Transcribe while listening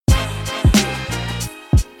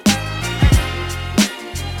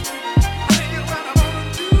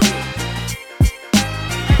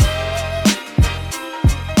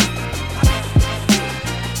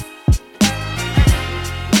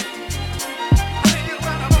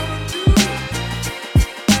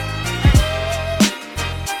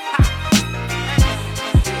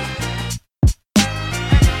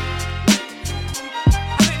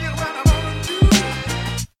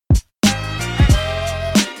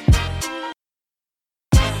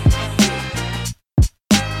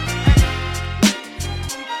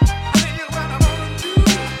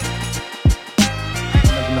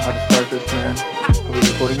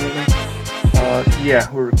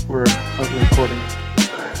recording.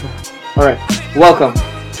 All right, welcome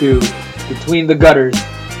to Between the Gutters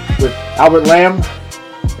with Albert Lamb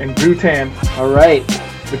and Drew Tan. All right,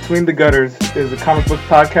 Between the Gutters is a comic book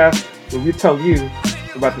podcast where we tell you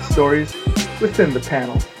about the stories within the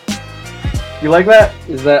panels. You like that?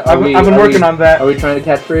 Is that? I've been working on that. Are we trying to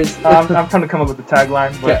catchphrase? I'm trying to come up with the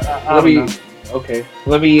tagline, but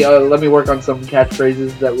Let me work on some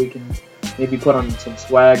catchphrases that we can maybe put on some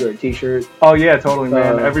swag or a T-shirt. Oh yeah, totally,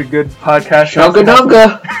 man. Every good podcast. Shunka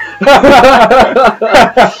Dunka.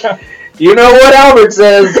 You know what Albert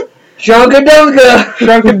says. Shunka Dunka.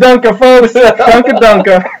 Shunka Dunka, folks. Shunka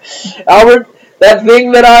Dunka. Albert, that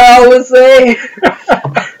thing that I always say.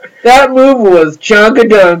 That move was Chunka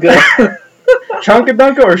Dunka. Chunka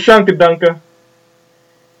Dunka or Shunka Dunka?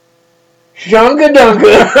 Shunka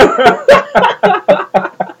Dunka.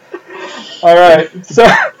 All right, so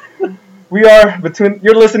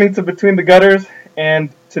you're listening to Between the Gutters, and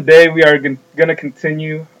today we are going to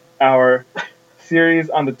continue our series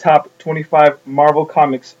on the top 25 Marvel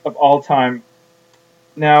comics of all time.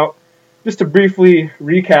 Now, just to briefly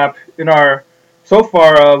recap, so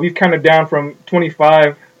far we've counted down from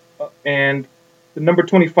 25, and the number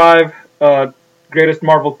 25 greatest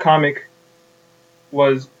Marvel comic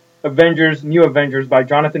was New Avengers by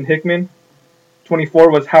Jonathan Hickman.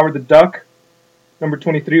 24 was Howard the Duck. Number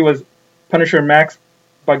 23 was Punisher Max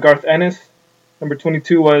by Garth Ennis. Number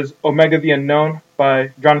 22 was Omega the Unknown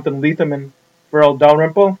by Jonathan Lethem and Farrell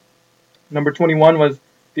Dalrymple. Number 21 was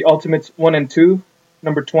The Ultimates 1 and 2.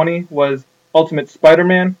 Number 20 was Ultimate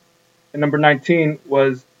Spider-Man. And number 19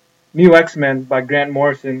 was New X-Men by Grant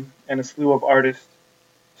Morrison and a slew of artists.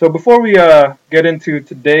 So before we get into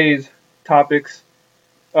today's topics,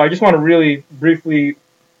 I just want to really briefly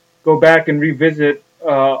go back and revisit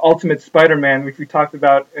Ultimate Spider-Man, which we talked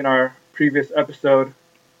about in our previous episode,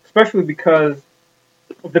 especially because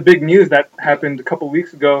of the big news that happened a couple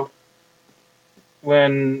weeks ago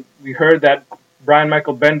when we heard that Brian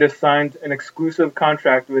Michael Bendis signed an exclusive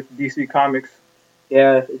contract with DC Comics.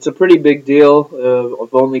 Yeah, it's a pretty big deal,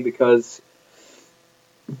 if only because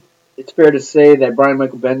it's fair to say that Brian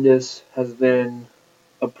Michael Bendis has been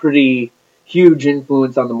a pretty huge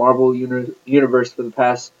influence on the Marvel universe for the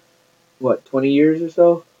past, 20 years or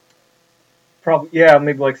so? Probably, yeah,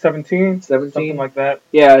 maybe like 17, 17? Something like that.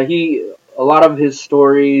 Yeah, a lot of his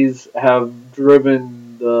stories have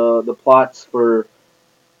driven the plots for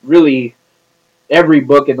really every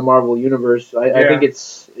book in the Marvel universe. I think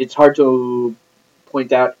it's hard to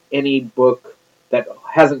point out any book that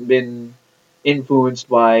hasn't been influenced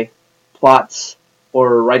by plots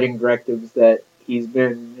or writing directives that he's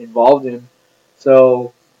been involved in.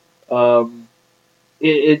 So,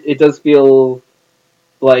 it does feel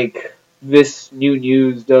like this new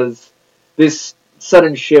news this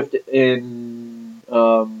sudden shift in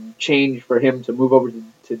change for him to move over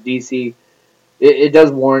to DC. It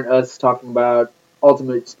does warrant us talking about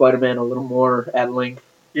Ultimate Spider-Man a little more at length.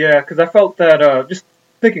 Yeah, because I felt that just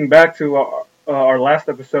thinking back to our last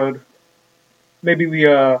episode, maybe we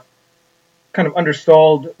kind of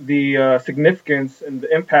undersold the significance and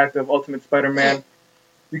the impact of Ultimate Spider-Man,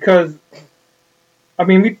 because I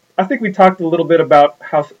think we talked a little bit about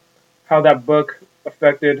how that book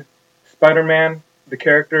affected Spider-Man, the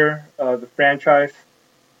character, the franchise,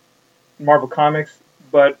 Marvel Comics,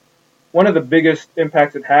 but one of the biggest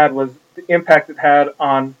impacts it had was the impact it had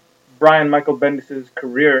on Brian Michael Bendis'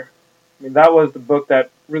 career. That was the book that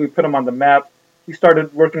really put him on the map. He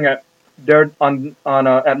started working at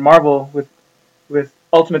Marvel with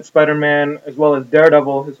Ultimate Spider-Man as well as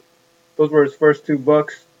Daredevil. Those were his first two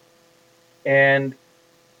books, and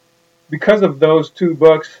because of those two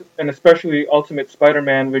books, and especially Ultimate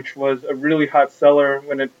Spider-Man, which was a really hot seller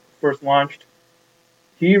when it first launched,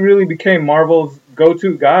 he really became Marvel's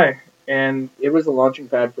go-to guy. And it was a launching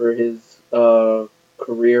pad for his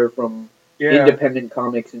career from independent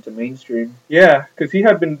comics into mainstream. Yeah, because he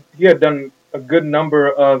had done a good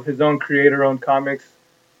number of his own creator-owned comics,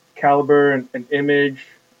 Caliber and Image.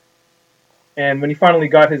 And when he finally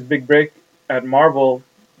got his big break at Marvel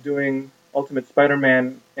doing Ultimate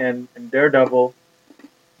Spider-Man and Daredevil,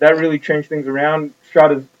 that really changed things around,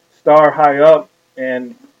 shot his star high up,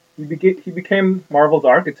 and he became Marvel's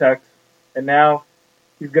architect. And now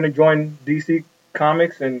he's going to join DC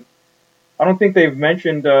Comics, and I don't think they've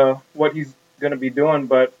mentioned what he's going to be doing,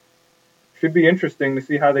 but it should be interesting to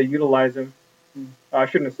see how they utilize him. I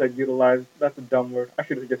shouldn't have said utilize. That's a dumb word. I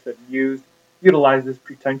should have just said used. Utilize is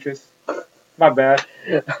pretentious. My bad.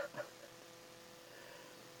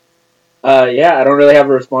 I don't really have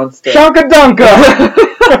a response to... Shunka Dunka!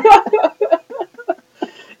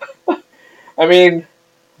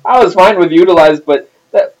 I was fine with utilized, but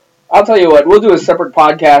I'll tell you what. We'll do a separate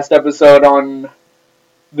podcast episode on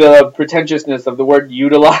the pretentiousness of the word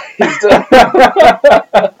utilized.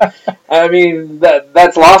 I mean,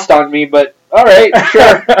 that's lost on me, but all right,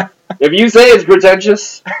 sure. If you say it's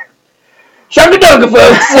pretentious, shunga-dunga,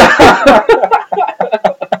 folks.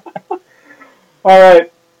 All right.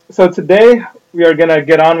 So today we are gonna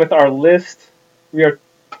get on with our list. We are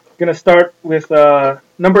gonna start with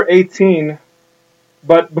number 18.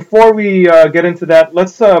 But before we get into that,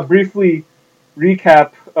 let's briefly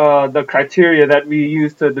recap the criteria that we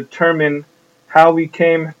use to determine how we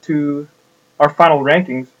came to our final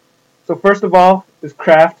rankings. So first of all, is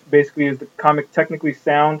craft. Basically, is the comic technically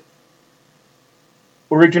sound?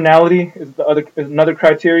 Originality is another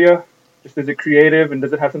criteria. Just is it creative and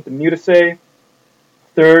does it have something new to say?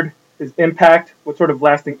 Third is impact. What sort of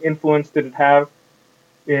lasting influence did it have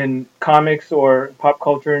in comics or pop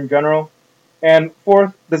culture in general? And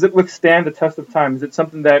fourth, does it withstand the test of time? Is it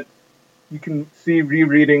something that you can see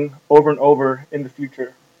rereading over and over in the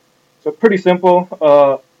future? So pretty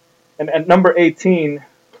simple. And at number 18,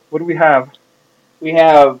 what do we have? We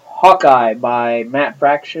have Hawkeye by Matt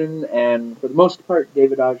Fraction, and for the most part,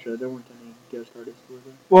 David Aja. There weren't any guest artists, were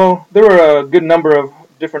there? Well, there were a good number of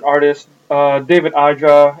different artists. David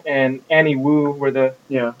Aja and Annie Wu were the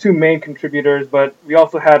two main contributors, but we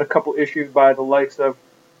also had a couple issues by the likes of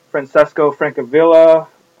Francesco Francavilla,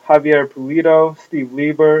 Javier Pulido, Steve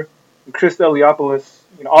Lieber, and Chris Eliopoulos.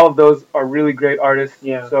 All of those are really great artists.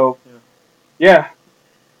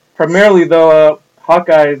 Primarily, though,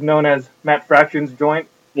 Hawkeye is known as Matt Fraction's joint.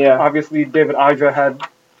 Yeah. Obviously, David Aja had,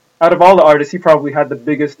 out of all the artists, he probably had the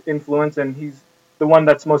biggest influence, and he's the one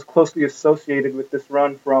that's most closely associated with this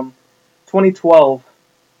run from 2012.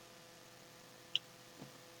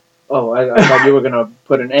 Oh, I thought you were going to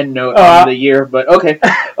put an end note on the year, but okay.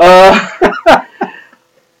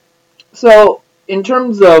 So, in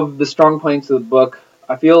terms of the strong points of the book,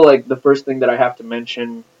 I feel like the first thing that I have to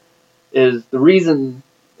mention is the reason,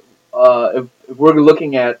 if we're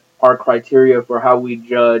looking at our criteria for how we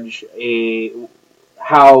judge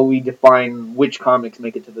how we define which comics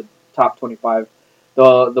make it to the top 25,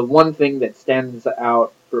 the one thing that stands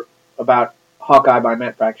out about Hawkeye by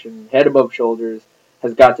Matt Fraction, head above shoulders,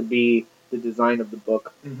 has got to be the design of the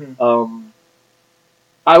book. Mm-hmm.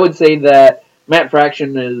 I would say that Matt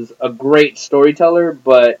Fraction is a great storyteller,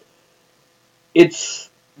 but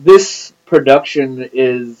this production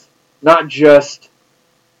is not just,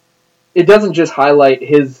 it doesn't just highlight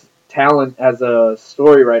his talent as a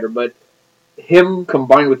story writer, but him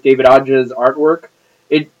combined with David Aja's artwork.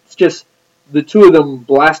 It's just the two of them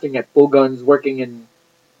blasting at full guns, working in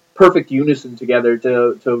perfect unison together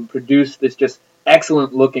to produce this just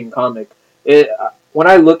excellent looking comic. When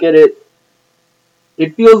I look at it,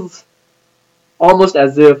 it feels almost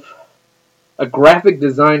as if a graphic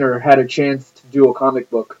designer had a chance to do a comic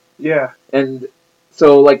book. Yeah. And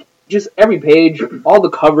so, just every page, all the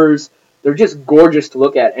covers, they're just gorgeous to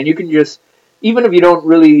look at. And you can just, even if you don't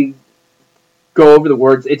really go over the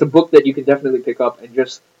words, it's a book that you can definitely pick up and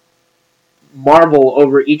just marvel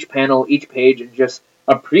over each panel, each page, and just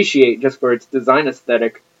appreciate just for its design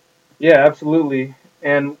aesthetic. Yeah, absolutely.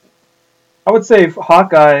 And I would say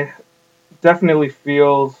Hawkeye definitely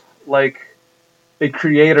feels like a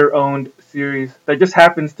creator-owned series that just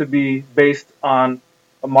happens to be based on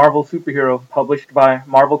a Marvel superhero published by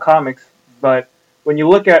Marvel Comics. But when you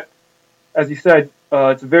look at, as you said,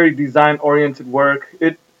 it's a very design-oriented work.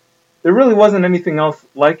 There really wasn't anything else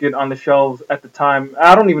like it on the shelves at the time.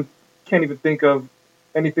 Can't even think of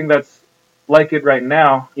anything that's like it right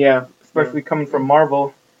now. Yeah. Especially coming from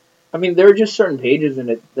Marvel. I mean, there are just certain pages in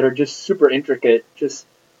it that are just super intricate, just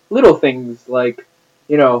little things like,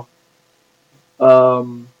 like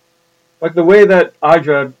the way that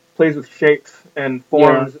Aja plays with shapes and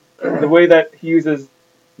forms, the way that he uses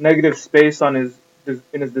negative space in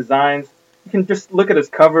his designs. You can just look at his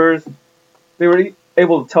covers. They were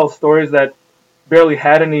able to tell stories that barely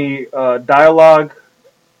had any dialogue.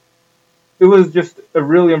 It was just a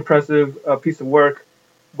really impressive piece of work.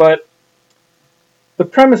 But the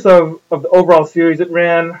premise of the overall series, it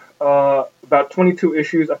ran about 22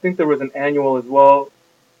 issues. I think there was an annual as well.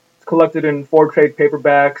 It's collected in 4 trade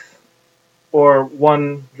paperbacks or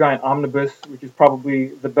 1 giant omnibus, which is probably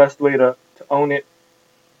the best way to own it.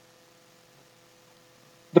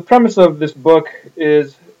 The premise of this book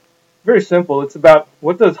is very simple. It's about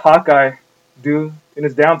what does Hawkeye do in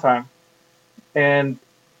his downtime. And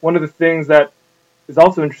one of the things that is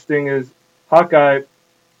also interesting is Hawkeye.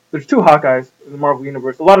 There's 2 Hawkeyes in the Marvel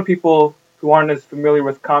Universe. A lot of people who aren't as familiar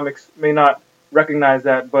with comics may not recognize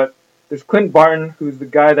that, but there's Clint Barton, who's the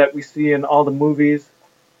guy that we see in all the movies.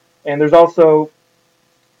 And there's also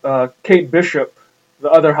Kate Bishop, the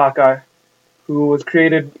other Hawkeye, who was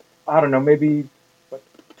created, I don't know, maybe what,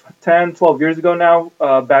 10, 12 years ago now,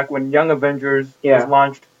 back when Young Avengers was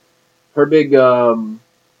launched. Her big, I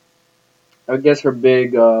guess her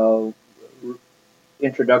big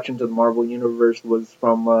introduction to the Marvel Universe was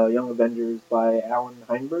from Young Avengers by Alan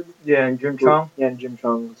Heinberg. Yeah, and Jim Cheung. Yeah, and Jim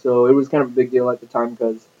Cheung. So it was kind of a big deal at the time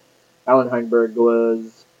because Alan Heinberg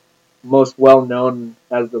was most well known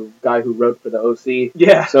as the guy who wrote for the OC.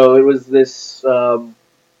 Yeah. So it was this. I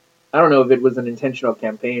don't know if it was an intentional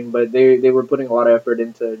campaign, but they were putting a lot of effort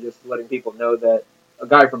into just letting people know that a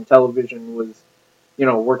guy from television was,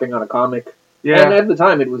 working on a comic. Yeah. And at the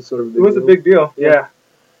time, it was sort of a big deal. It was a big deal, yeah.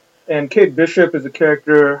 And Kate Bishop is a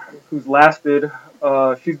character who's lasted.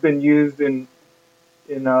 She's been used in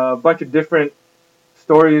a bunch of different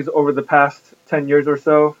stories over the past 10 years or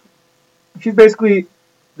so. She's basically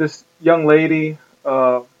this young lady.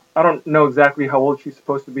 I don't know exactly how old she's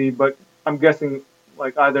supposed to be, but I'm guessing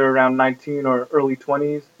like either around 19 or early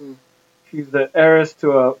 20s. She's the heiress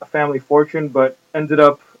to a family fortune, but ended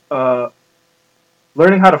up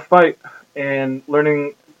learning how to fight and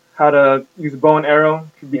learning how to use a bow and arrow.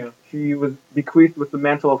 She was bequeathed with the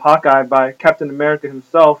mantle of Hawkeye by Captain America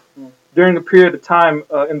himself during a period of time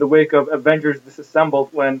in the wake of Avengers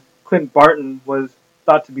Disassembled when Clint Barton was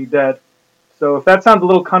thought to be dead. So if that sounds a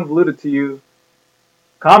little convoluted to you,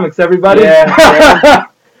 comics, everybody. Yeah.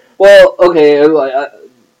 Well, okay.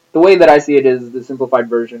 The way that I see it is the simplified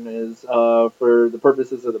version is for the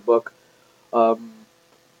purposes of the book.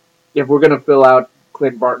 If we're gonna fill out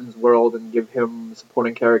Clint Barton's world and give him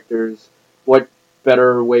supporting characters, what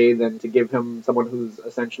better way than to give him someone who's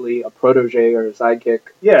essentially a protege or a sidekick?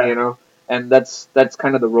 Yeah. And that's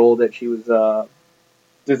kind of the role that she was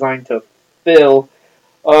designed to fill.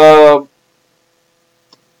 So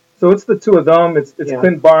it's the two of them. It's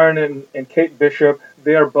Clint Barton and Kate Bishop.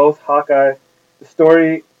 They are both Hawkeye.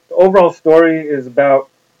 The overall story is about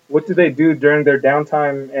what do they do during their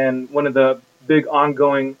downtime, and one of the big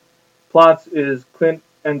ongoing plots is Clint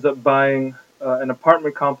ends up buying an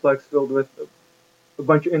apartment complex filled with a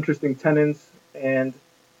bunch of interesting tenants, and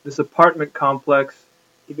this apartment complex,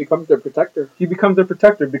 he becomes their protector. He becomes their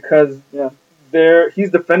protector because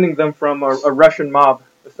he's defending them from a Russian mob,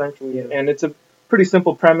 essentially. Yeah. And it's a pretty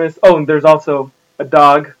simple premise. Oh, and there's also a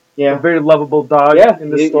dog. Yeah. A very lovable dog in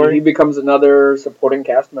this story. He becomes another supporting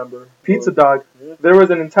cast member. Pizza Dog. Yeah. There was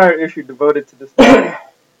an entire issue devoted to this dog.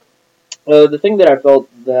 The thing that I felt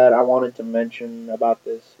that I wanted to mention about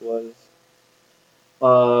this was...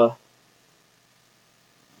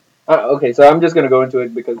 okay, so I'm just going to go into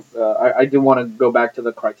it because I do want to go back to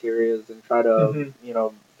the criterias and try to,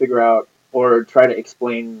 figure out or try to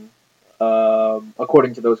explain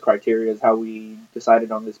according to those criteria how we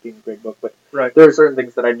decided on this being a great book. But there are certain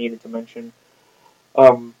things that I needed to mention.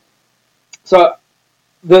 So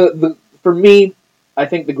for me, I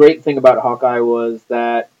think the great thing about Hawkeye was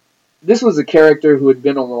that this was a character who had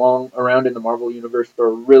been around in the Marvel Universe for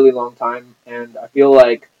a really long time, and I feel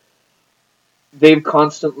like they've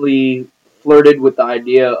constantly flirted with the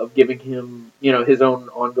idea of giving him, his own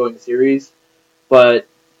ongoing series, but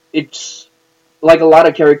it's like a lot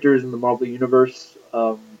of characters in the Marvel Universe.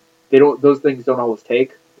 Those things don't always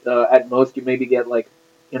take. At most, you maybe get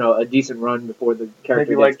a decent run before the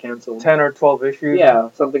character gets canceled. 10 or 12 issues. Yeah,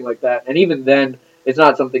 something like that. And even then, it's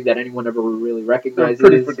not something that anyone ever really recognizes. They're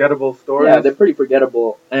pretty forgettable stories. Yeah, they're pretty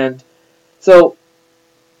forgettable. And so,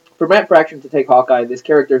 for Matt Fraction to take Hawkeye, this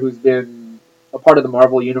character who's been a part of the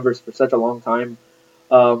Marvel Universe for such a long time,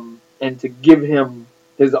 and to give him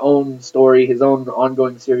his own story, his own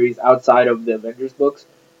ongoing series outside of the Avengers books,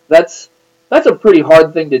 that's a pretty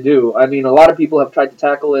hard thing to do. I mean, a lot of people have tried to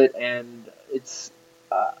tackle it, and it's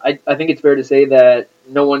I think it's fair to say that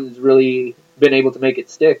no one's really been able to make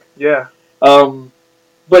it stick. Yeah.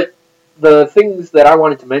 But the things that I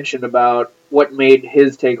wanted to mention about what made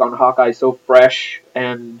his take on Hawkeye so fresh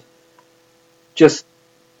and just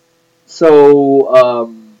so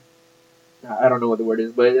I don't know what the word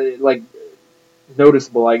is, but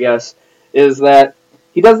noticeable, I guess, is that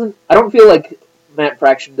I don't feel like Matt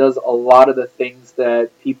Fraction does a lot of the things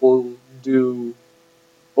that people do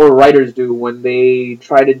or writers do when they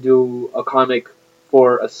try to do a comic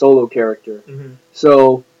for a solo character. Mm-hmm.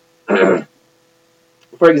 So,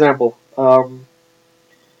 for example,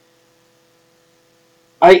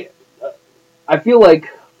 I feel like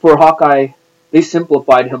for Hawkeye, they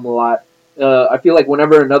simplified him a lot. I feel like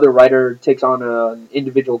whenever another writer takes on an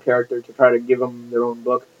individual character to try to give them their own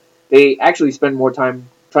book, they actually spend more time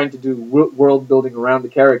trying to do world building around the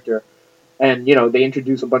character. And, they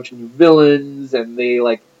introduce a bunch of new villains, and they,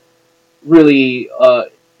 really,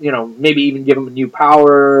 maybe even give him a new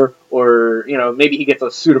power, or maybe he gets a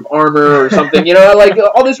suit of armor or something. Like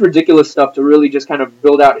all this ridiculous stuff to really just kind of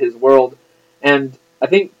build out his world. And I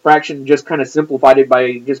think Fraction just kind of simplified it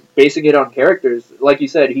by just basing it on characters. Like you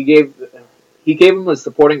said, he gave him a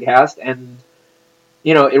supporting cast, and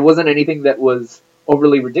it wasn't anything that was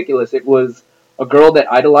overly ridiculous. It was a girl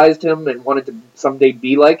that idolized him and wanted to someday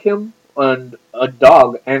be like him, and a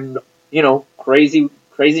dog, and crazy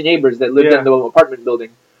neighbors that lived in the apartment building.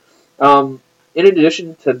 In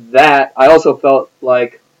addition to that, I also felt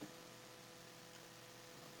like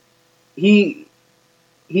he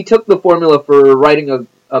took the formula for writing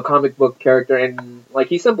a comic book character, and like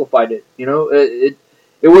he simplified it. It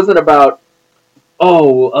wasn't about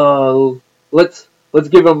let's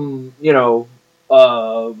give him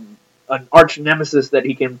an arch nemesis that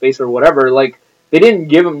he can face or whatever. Like, they didn't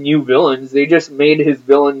give him new villains. They just made his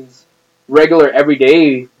villains regular,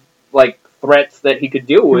 everyday, like, threats that he could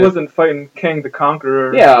deal with. He wasn't fighting Kang the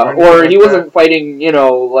Conqueror. Yeah, or he wasn't fighting,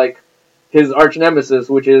 like, his arch nemesis,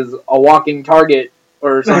 which is a walking target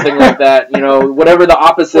or something like that. Whatever the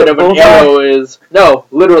opposite of an arrow is. No,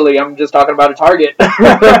 literally, I'm just talking about a target.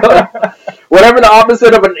 Whatever the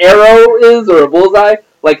opposite of an arrow is, or a bullseye,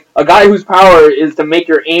 like a guy whose power is to make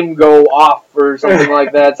your aim go off or something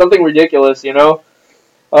like that. Something ridiculous, The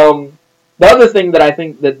other thing that I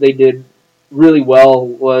think that they did really well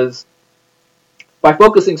was by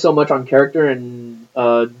focusing so much on character and,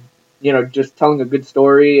 just telling a good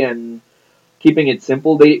story and keeping it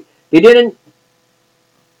simple. They didn't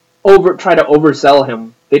try to oversell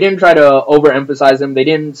him. They didn't try to overemphasize him. They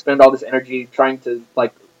didn't spend all this energy trying to,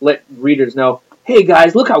 like, let readers know, hey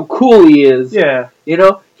guys, look how cool he is. Yeah.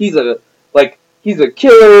 He's a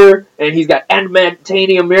killer, and he's got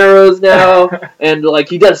adamantium arrows now, and like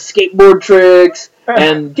he does skateboard tricks,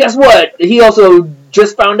 and guess what? He also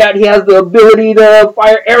just found out he has the ability to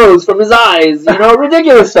fire arrows from his eyes.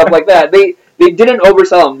 Ridiculous stuff like that. They didn't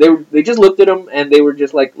oversell him. They just looked at him and they were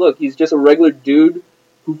just like, look, he's just a regular dude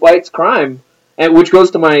who fights crime. And which goes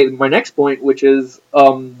to my next point, which is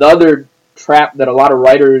the other trap that a lot of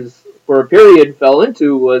writers for a period fell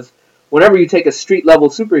into was whenever you take a street level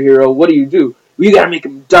superhero, what do? You gotta make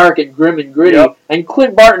him dark and grim and gritty. Yep. And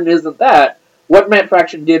Clint Barton isn't that. What Matt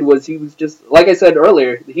Fraction did was he was just, like I said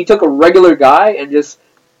earlier, he took a regular guy and just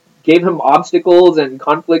gave him obstacles and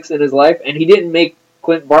conflicts in his life, and he didn't make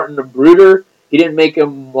Clint Barton a brooder. He didn't make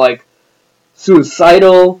him like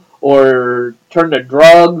suicidal or turn to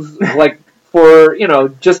drugs, like for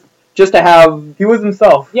just to have. He was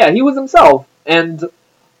himself. Yeah, he was himself, and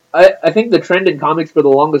I think the trend in comics for the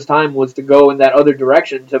longest time was to go in that other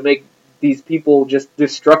direction, to make these people just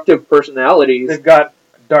destructive personalities. They've got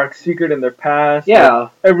a dark secret in their past. Yeah.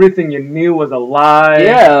 Everything you knew was a lie.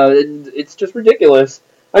 Yeah, and it's just ridiculous.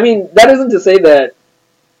 I mean, that isn't to say that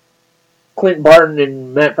Clint Barton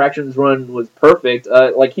and Matt Fraction's run was perfect.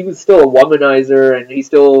 Like, he was still a womanizer, and he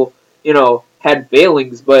still, had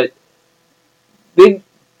failings, but they,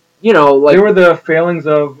 they were the failings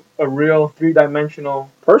of a real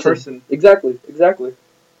three-dimensional person. Exactly.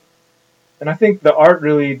 And I think the art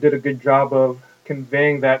really did a good job of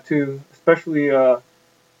conveying that too, especially, all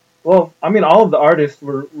of the artists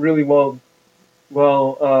were really well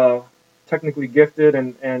technically gifted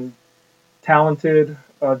and talented.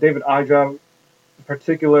 David Aja, in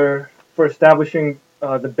particular, for establishing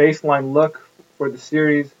the baseline look for the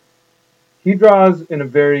series. He draws in a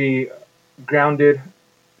very grounded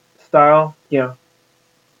style. Yeah.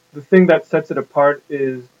 The thing that sets it apart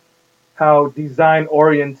is how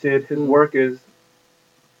design-oriented his work is,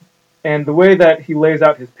 and the way that he lays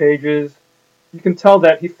out his pages. You can tell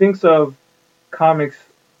that he thinks of comics.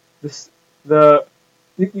 You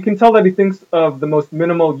can tell that he thinks of the most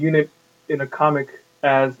minimal unit in a comic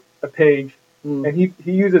as a page, and he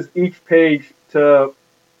uses each page to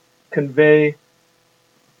convey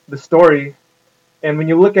the story. And when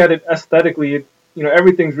you look at it aesthetically,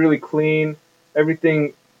 everything's really clean.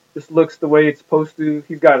 Everything just looks the way it's supposed to.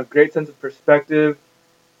 He's got a great sense of perspective,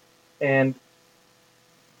 and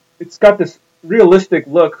it's got this realistic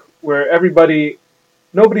look where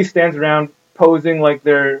nobody stands around posing like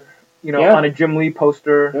they're, on a Jim Lee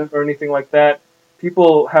poster or anything like that.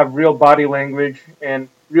 People have real body language and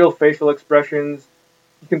real facial expressions.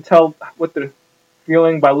 You can tell what they're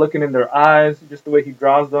feeling by looking in their eyes, just the way he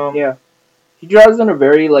draws them. Yeah. He draws in a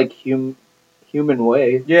very, like, human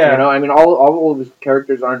way. Yeah. I mean, all of his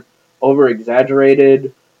characters aren't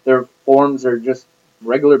over-exaggerated. Their forms are just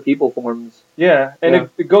regular people forms. Yeah, and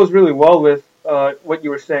it goes really well with what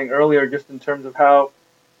you were saying earlier, just in terms of how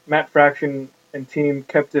Matt Fraction and team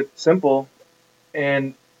kept it simple.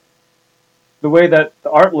 And the way that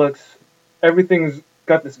the art looks, everything's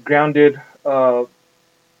got this grounded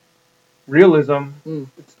realism.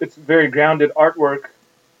 It's very grounded artwork,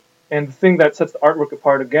 and the thing that sets the artwork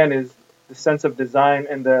apart again is the sense of design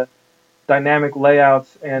and the dynamic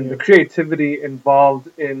layouts and the creativity involved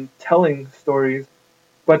in telling stories.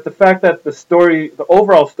 But the fact that the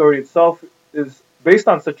overall story itself is based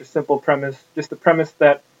on such a simple premise, just the premise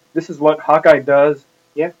that this is what Hawkeye does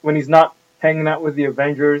when he's not hanging out with the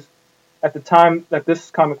Avengers. At the time that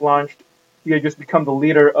this comic launched, he had just become the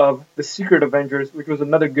leader of the Secret Avengers, which was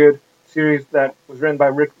another good series that was written by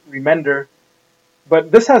Rick Remender.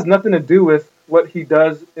 But this has nothing to do with what he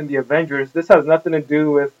does in the Avengers. This has nothing to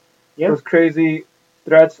do with those crazy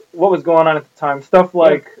threats, what was going on at the time. Stuff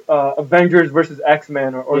like Avengers versus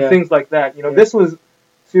X-Men or things like that. This was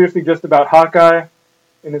seriously just about Hawkeye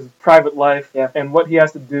in his private life and what he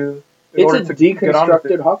has to do in order to deconstructed get on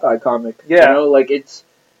with it. Hawkeye comic. Yeah.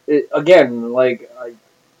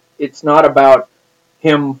 It's not about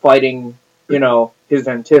him fighting, his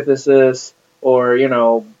antithesis or,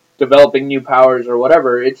 developing new powers or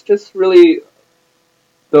whatever. It's just really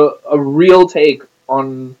a real take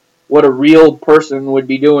on what a real person would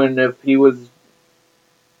be doing if he was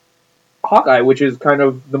Hawkeye, which is kind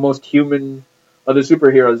of the most human of the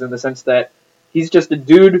superheroes in the sense that he's just a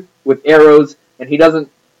dude with arrows and he doesn't,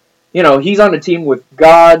 he's on a team with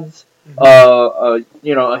gods, a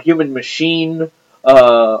human machine,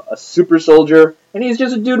 a super soldier, and he's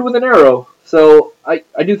just a dude with an arrow. So I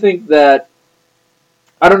do think that,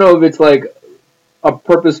 I don't know if it's like a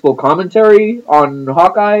purposeful commentary on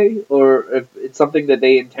Hawkeye or if it's something that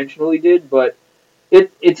they intentionally did, but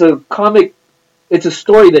it's a comic, it's a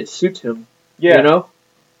story that suits him. Yeah,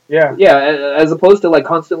 as opposed to like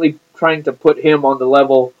constantly trying to put him on the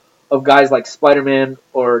level of guys like Spider-Man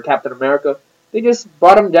or Captain America. They just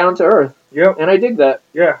brought him down to earth. Yeah, and I dig that.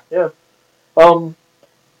 Yeah.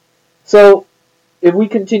 So if we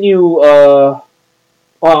continue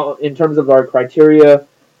in terms of our criteria,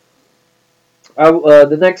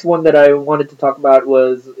 the next one that I wanted to talk about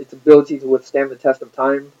was its ability to withstand the test of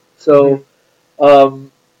time. So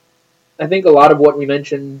I think a lot of what we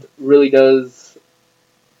mentioned really does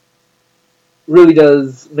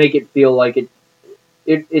make it feel like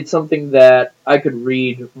it's something that I could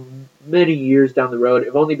read many years down the road,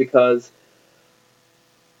 if only because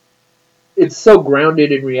it's so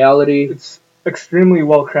grounded in reality. It's extremely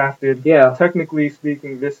well crafted. Yeah. Technically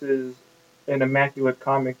speaking, this is an immaculate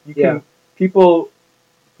comic. People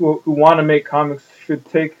who want to make comics should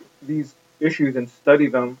take these issues and study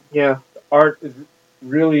them. Yeah. The art is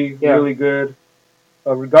really good,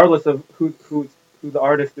 regardless of who the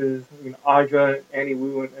artist is. I mean, Aja, Annie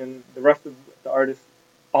Wu, and the rest of the artists,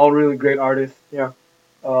 all really great artists. Yeah.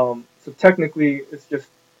 So technically, it's just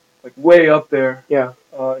like way up there. Yeah.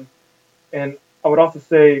 And I would also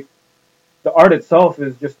say the art itself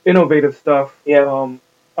is just innovative stuff. Yeah.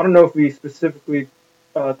 I don't know if we specifically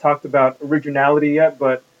talked about originality yet,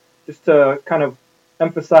 but just to kind of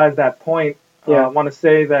emphasize that point, I want to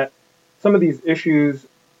say that some of these issues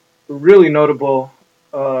were really notable.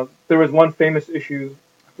 There was one famous issue,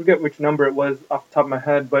 I forget which number it was off the top of my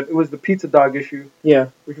head, but it was the Pizza Dog issue,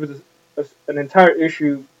 which was an entire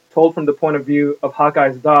issue told from the point of view of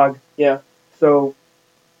Hawkeye's dog. Yeah. So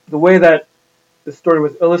the way that the story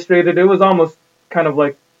was illustrated, it was almost kind of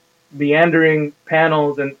like meandering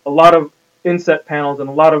panels and a lot of inset panels and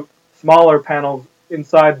a lot of smaller panels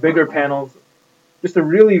inside bigger panels. Just a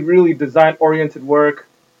really, really design-oriented work.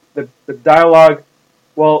 The dialogue,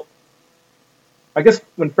 well, I guess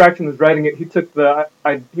when Fraction was writing it, he took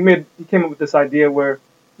he came up with this idea where,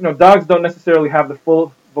 dogs don't necessarily have the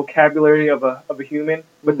full vocabulary of a human,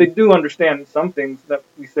 but they do understand some things that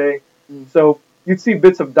we say. So you'd see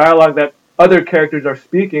bits of dialogue that other characters are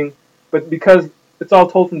speaking, but because it's all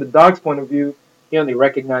told from the dog's point of view, he only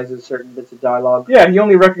recognizes certain bits of dialogue. Yeah, he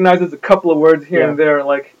only recognizes a couple of words here and there,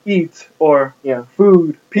 like eat or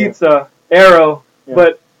food, pizza, arrow. Yeah.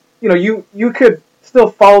 But you could still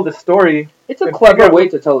follow the story. It's a clever way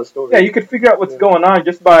to tell a story. Yeah, you could figure out what's going on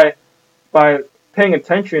just by paying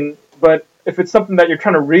attention. But if it's something that you're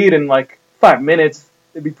trying to read in like 5 minutes,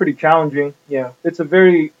 it'd be pretty challenging. Yeah, it's a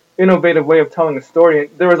very innovative way of telling a story.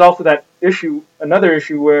 There was also another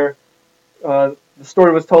issue where the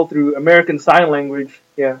story was told through American Sign Language.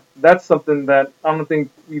 Yeah, that's something that I don't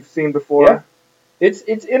think we've seen before. Yeah.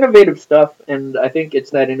 It's innovative stuff, and I think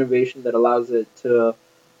it's that innovation that allows it to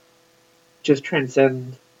just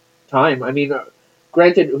transcend time. I mean,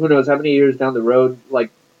 granted, who knows how many years down the road, like,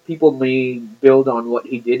 people may build on what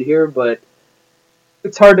he did here, but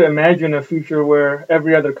it's hard to imagine a future where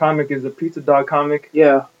every other comic is a Pizza Dog comic.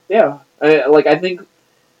 Yeah. I think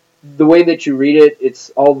the way that you read it, it's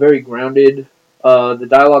all very grounded. The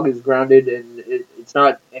dialogue is grounded, and it's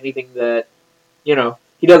not anything that,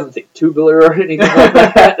 he doesn't say tubular or anything like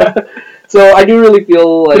that. So I do really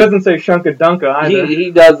feel like he doesn't say Shunka Dunka either.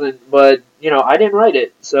 He doesn't, but I didn't write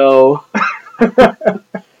it, so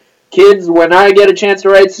kids, when I get a chance to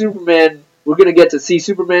write Superman, we're gonna get to see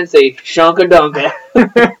Superman say Shunka Dunka.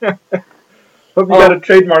 Hope you got a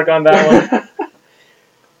trademark on that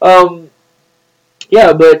one.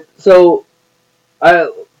 Yeah, but so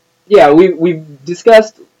we've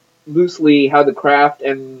discussed loosely how the craft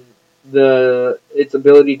and its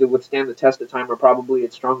ability to withstand the test of time are probably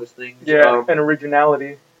its strongest things. Yeah, and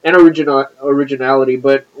originality. And originality,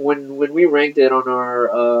 but when we ranked it on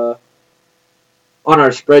our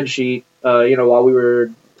spreadsheet, while we were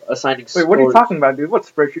assigning scores. Wait, what are you talking about, dude? What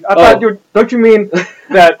spreadsheet? I thought don't you mean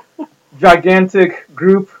that gigantic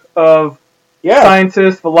group of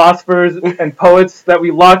scientists, philosophers, and poets that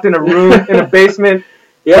we locked in a room in a basement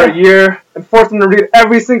for a year and forced them to read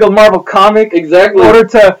every single Marvel comic in order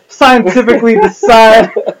to scientifically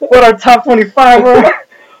decide what our top 25 were?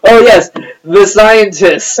 Oh yes, the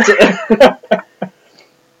scientist.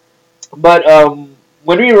 But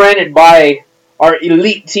when we ran it by our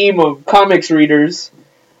elite team of comics readers,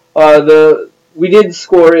 we did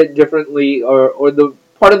score it differently, or the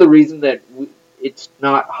part of the reason that it's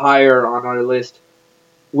not higher on our list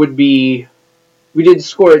would be we did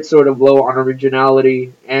score it sort of low on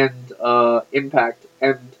originality and impact,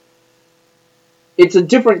 and it's a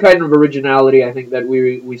different kind of originality, I think, that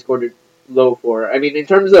we scored it low for. I mean, in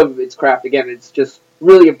terms of its craft, again, it's just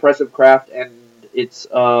really impressive craft, and it's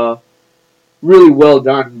really well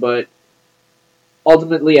done, but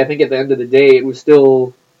ultimately, I think at the end of the day, it was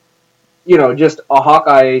still, just a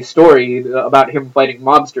Hawkeye story about him fighting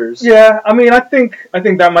mobsters. Yeah, I mean, I think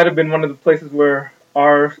that might have been one of the places where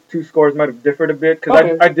our two scores might have differed a bit,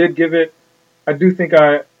 because I do think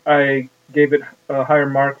I gave it a higher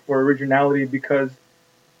mark for originality, because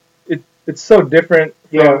it's so different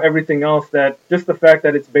from everything else that just the fact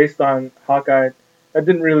that it's based on Hawkeye, that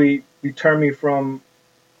didn't really deter me from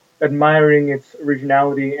admiring its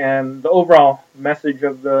originality, and the overall message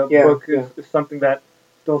of the book is something that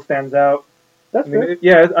still stands out. That's good.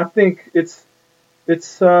 I think it's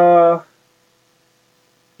just a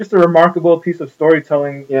remarkable piece of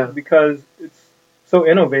storytelling because it's so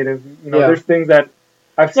innovative. There's things that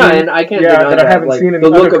I've seen and I can't deny that I haven't seen in the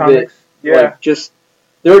other look comics. Of it,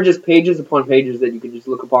 there are just pages upon pages that you can just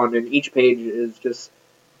look upon, and each page is just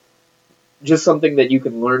something that you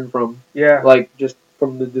can learn from. Yeah. Just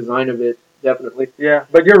from the design of it, definitely. Yeah,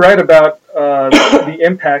 but you're right about the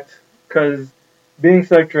impact, because being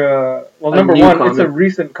such number one, comic. It's a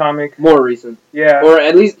recent comic. More recent. Yeah. Or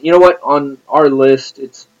at least, you know what, on our list,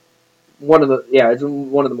 it's one of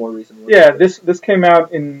the more recent ones. Yeah, this came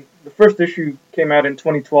out the first issue came out in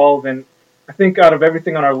 2012, and I think out of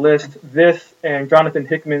everything on our list, this and Jonathan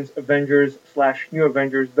Hickman's Avengers/New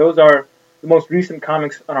Avengers, those are the most recent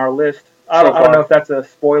comics on our list. I don't know if that's a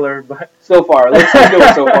spoiler, but so far, let's go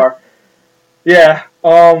with so far. Yeah.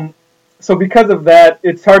 So because of that,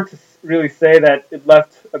 it's hard to really say that it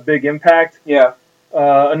left a big impact. Yeah.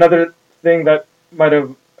 Another thing that might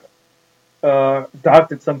have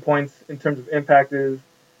docked at some points in terms of impact is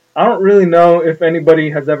I don't really know if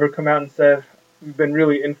anybody has ever come out and said we've been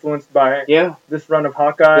really influenced by this run of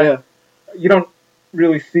Hawkeye. Yeah. You don't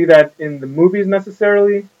really see that in the movies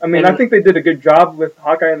necessarily. I mean, I think they did a good job with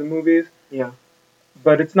Hawkeye in the movies. Yeah.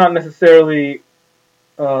 But it's not necessarily,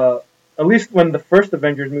 at least when the first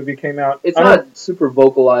Avengers movie came out. It's not super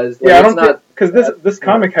vocalized. I don't think, because this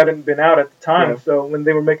comic hadn't been out at the time, so when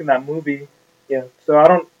they were making that movie. Yeah. So I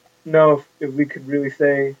don't know if we could really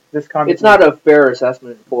say this comic. It's not a fair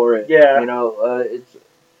assessment for it. Yeah. It's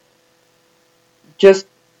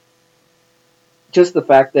just the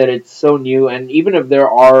fact that it's so new, and even if there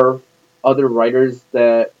are other writers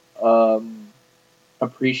that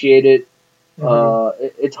appreciate it,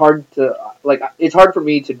 it's hard for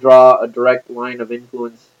me to draw a direct line of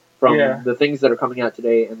influence from the things that are coming out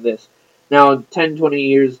today and this. Now, 10, 20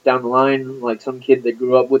 years down the line, like some kid that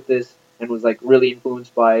grew up with this and was like really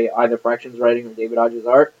influenced by either Fraction's writing or David Hodges'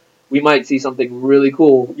 art, we might see something really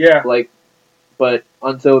cool. Yeah. But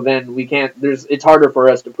until then, we can't. It's harder for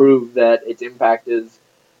us to prove that its impact is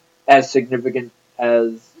as significant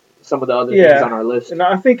as some of the other things on our list. And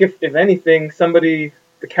I think if anything, the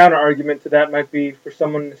counter argument to that might be for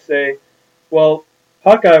someone to say, well,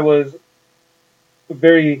 Hawkeye was a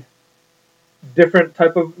very different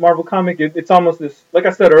type of Marvel comic. It's almost this, like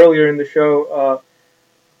I said earlier in the show,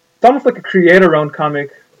 it's almost like a creator-owned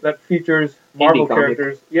comic that features Marvel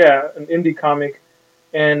characters. Yeah, an indie comic.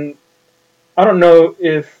 And I don't know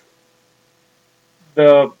if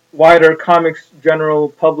the wider comics general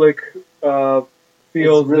public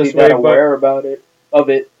feels really this way, aware about it.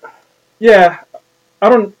 Yeah, I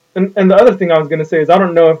don't. And the other thing I was gonna say is I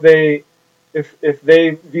don't know if they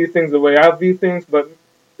view things the way I view things, but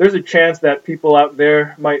there's a chance that people out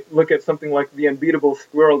there might look at something like The Unbeatable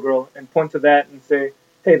Squirrel Girl and point to that and say,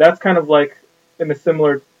 hey, that's kind of like in a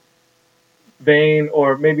similar vein,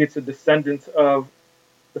 or maybe it's a descendant of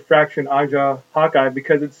the Fraction Aja Hawkeye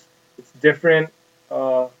because it's different.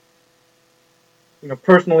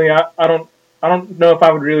 Personally, I don't know if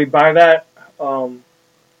I would really buy that.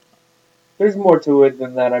 There's more to it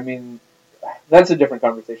than that. I mean, that's a different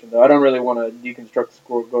conversation, though. I don't really want to deconstruct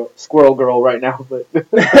Squirrel Girl right now, but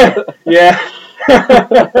yeah.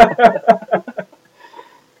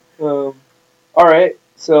 All right.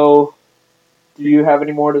 So, do you have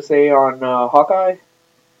any more to say on Hawkeye?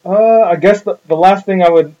 I guess the last thing I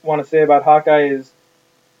would want to say about Hawkeye is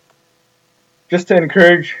just to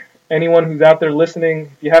encourage anyone who's out there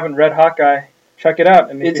listening. If you haven't read Hawkeye, check it out,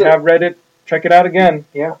 and if you have read it, check it out again.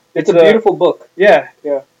 Yeah, it's a beautiful book. Yeah.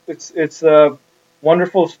 It's a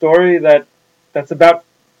wonderful story that's about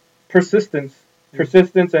persistence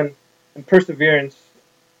and perseverance.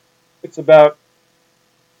 It's about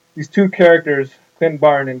these two characters, Clint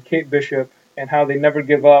Barton and Kate Bishop, and how they never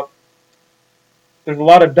give up. There's a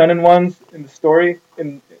lot of done-in-ones in the story,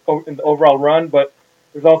 in the overall run, but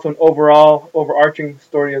there's also an overarching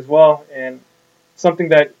story as well, and something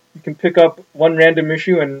that you can pick up one random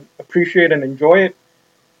issue and appreciate and enjoy it.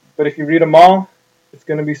 But if you read them all, it's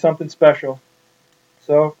going to be something special.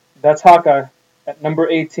 So that's Hawkeye at number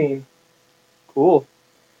 18. Cool.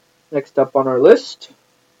 Next up on our list,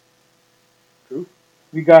 Drew.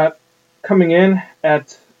 We got coming in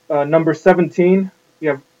at number 17, we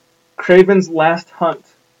have Kraven's Last Hunt.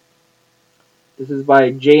 This is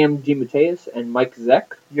by J.M. DeMatteis and Mike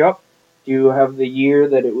Zeck. Yep. Do you have the year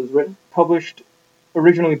that it was written?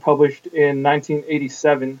 Originally published in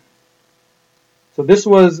 1987. So this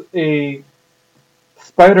was a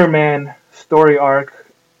Spider-Man story arc,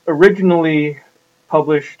 originally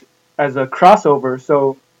published as a crossover.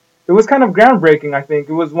 So it was kind of groundbreaking, I think.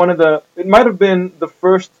 It was it might have been the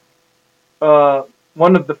first,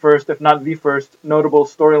 one of the first, if not the first, notable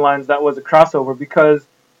storylines that was a crossover, because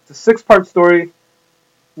it's a 6-part story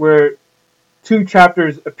where 2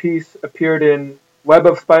 chapters apiece appeared in Web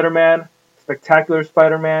of Spider-Man, Spectacular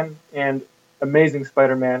Spider-Man, and Amazing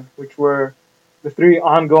Spider-Man, which were the 3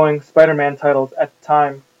 ongoing Spider-Man titles at the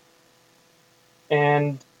time.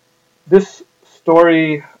 And this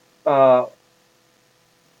story,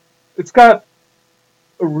 it's got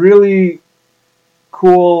a really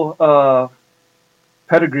cool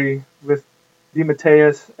pedigree with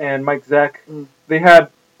DeMatteis and Mike Zeck. They had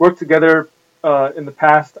worked together in the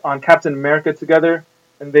past on Captain America together,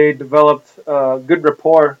 and they developed good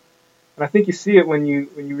rapport. And I think you see it when you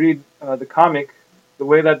read the comic, the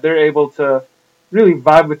way that they're able to really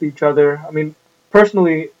vibe with each other. I mean,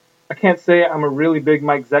 personally, I can't say I'm a really big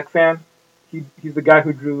Mike Zeck fan. He's the guy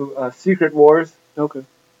who drew Secret Wars. Okay.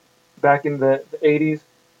 Back in the 80s,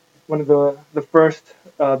 one of the first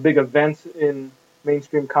big events in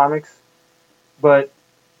mainstream comics. But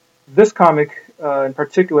this comic in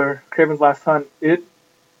particular, Kraven's Last Hunt, it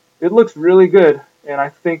looks really good, and I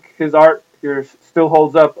think his art here still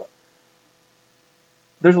holds up.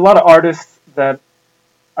 There's a lot of artists that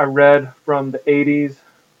I read from the 80s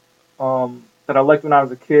that I liked when I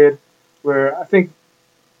was a kid, where I think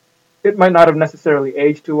it might not have necessarily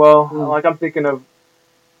aged too well. Like I'm thinking of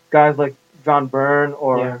guys like John Byrne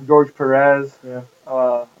or George Perez. Yeah.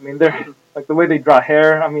 I mean, they're like the way they draw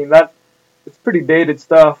hair. I mean, it's pretty dated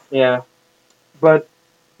stuff. Yeah. But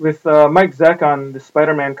with Mike Zeck on the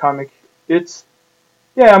Spider-Man comic,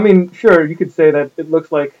 I mean, sure, you could say that it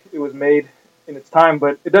looks like it was made in its time,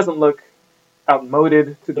 but it doesn't look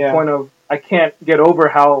outmoded to the point of I can't get over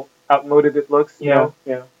how outmoded it looks. You know?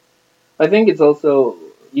 Yeah. I think it's also,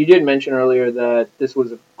 you did mention earlier that this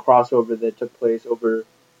was a crossover that took place over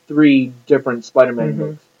 3 different Spider-Man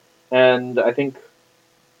books. And I think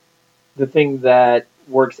the thing that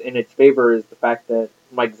works in its favor is the fact that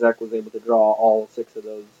Mike Zeck was able to draw all 6 of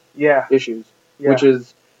those issues. Yeah. Which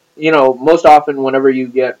is, most often whenever you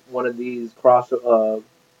get one of these cross-title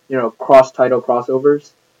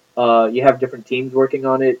crossovers, you have different teams working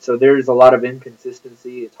on it, so there's a lot of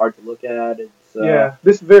inconsistency. It's hard to look at.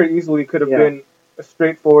 This very easily could have been a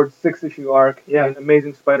straightforward 6-issue arc in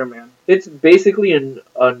Amazing Spider-Man. It's basically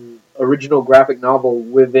an original graphic novel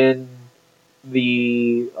within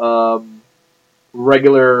the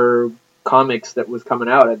regular comics that was coming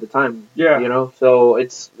out at the time. Yeah. So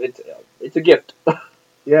it's a gift.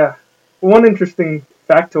 Yeah. One interesting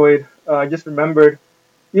factoid I just remembered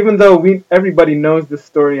even though everybody knows this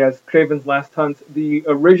story as Kraven's Last Hunt, the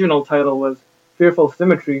original title was Fearful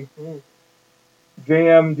Symmetry.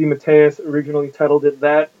 J.M. DeMatteis originally titled it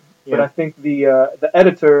that, but I think the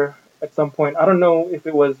editor at some point, I don't know if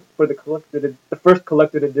it was for the first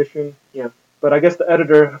collected edition, but I guess the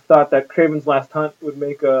editor thought that Kraven's Last Hunt would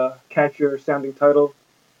make a catchier sounding title.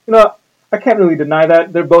 You know, I can't really deny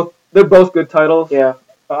that. They're both good titles. Yeah.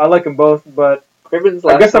 I like them both, but Kraven's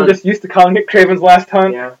Last I guess Hunt, I'm just used to calling it Kraven's Last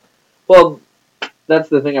Hunt. Yeah. Well, that's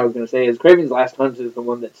the thing I was going to say, is Kraven's Last Hunt is the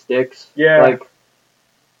one that sticks. Yeah. Like,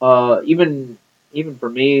 even for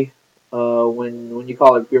me, when you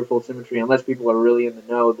call it Fearful Symmetry, unless people are really in the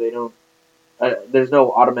know, they don't. There's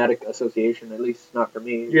no automatic association, at least not for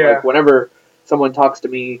me. Yeah. Like, whenever someone talks to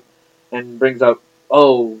me and brings up,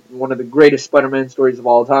 one of the greatest Spider-Man stories of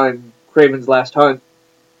all time, Kraven's Last Hunt,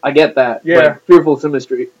 I get that. Yeah. But Fearful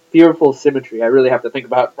Symmetry, I really have to think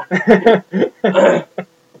about.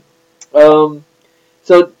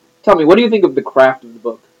 So tell me, what do you think of the craft of the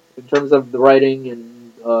book in terms of the writing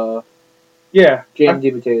and J.M.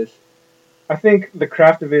 DeMatteis? I think the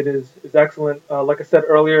craft of it is excellent. Like I said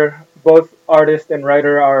earlier, both artist and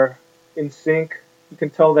writer are in sync. You can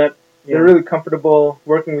tell that they're really comfortable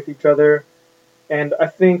working with each other. And I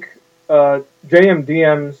think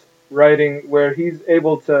JMDM's writing, where he's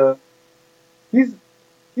able to, he's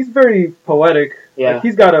very poetic. Yeah. Like,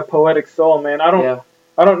 he's got a poetic soul, man. I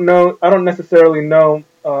don't necessarily know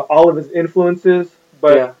all of his influences,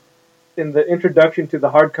 but in the introduction to the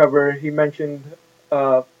hardcover, he mentioned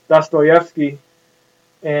Dostoevsky,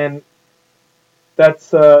 and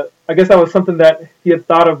that's I guess that was something that he had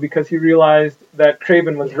thought of because he realized that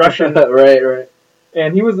Kraven was Russian. Right.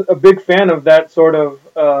 And he was a big fan of that sort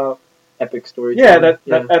of epic storytelling.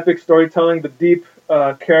 That epic storytelling, the deep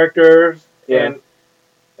characters,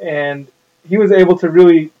 and he was able to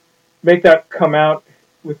really make that come out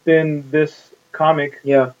within this comic.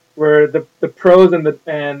 Yeah. Where the prose and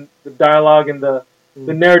the dialogue and the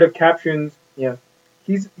narrative captions. Yeah.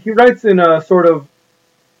 He writes in a sort of,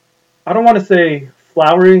 I don't want to say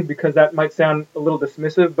flowery because that might sound a little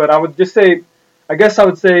dismissive, but I would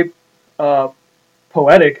say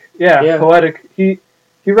poetic. Yeah, poetic. He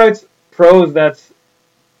writes prose that's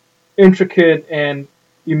intricate and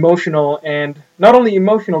emotional, and not only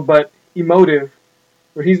emotional but emotive.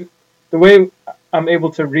 Where the way I'm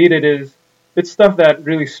able to read it is, it's stuff that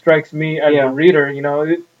really strikes me as a reader. You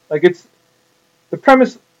know, it's the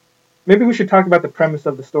premise. Maybe we should talk about the premise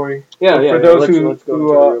of the story. For those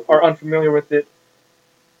who are unfamiliar with it.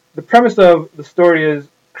 The premise of the story is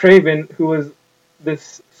Kraven, who is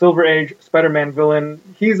this Silver Age Spider-Man villain.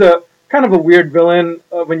 He's a kind of a weird villain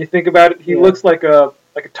when you think about it. He looks like a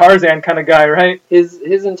Tarzan kind of guy, right?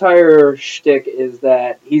 His entire shtick is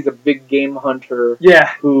that he's a big game hunter. Yeah.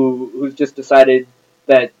 Who's just decided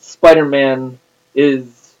that Spider-Man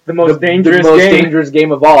is the most dangerous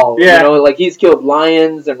game of all. Yeah. You know, like, he's killed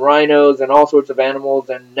lions and rhinos and all sorts of animals,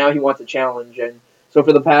 and now he wants a challenge. And so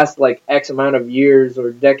for the past, like, X amount of years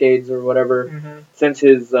or decades or whatever, since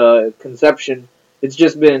his conception, it's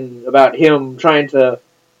just been about him trying to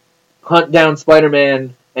hunt down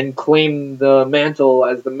Spider-Man and claim the mantle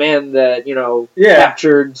as the man that,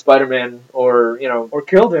 captured Spider-Man or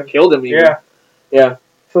killed him. Killed him even. Yeah.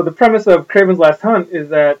 So the premise of Kraven's Last Hunt is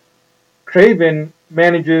that Kraven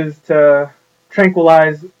manages to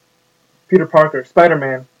tranquilize Peter Parker,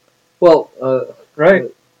 Spider-Man. Well, right.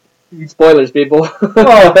 Spoilers, people.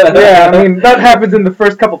 Oh, yeah, I mean, that happens in the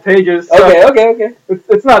first couple pages. So okay.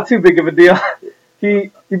 It's not too big of a deal. He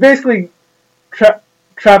basically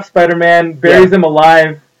traps Spider-Man, buries him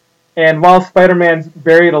alive, and while Spider-Man's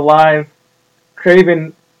buried alive,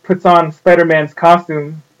 Kraven puts on Spider-Man's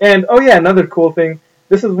costume. And, another cool thing,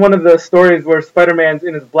 this is one of the stories where Spider-Man's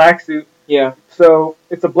in his black suit. Yeah. So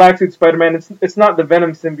it's a black suit Spider-Man. It's not the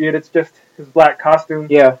Venom symbiote, it's just his black costume.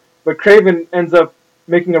 Yeah. But Kraven ends up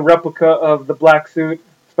making a replica of the black suit,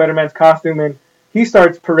 Spider-Man's costume, and he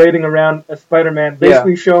starts parading around as Spider-Man,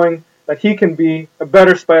 basically showing that he can be a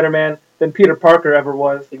better Spider-Man than Peter Parker ever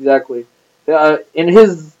was. Exactly. In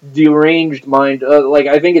his deranged mind,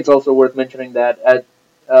 I think it's also worth mentioning that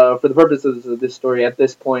for the purposes of this story, at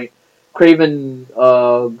this point,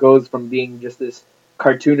 Kraven goes from being just this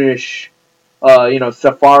cartoonish,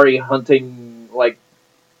 safari hunting, like,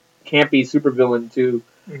 campy supervillain to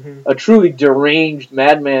a truly deranged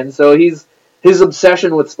madman. So his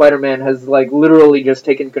obsession with Spider-Man has, like, literally just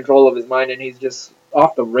taken control of his mind, and he's just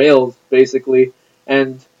off the rails, basically.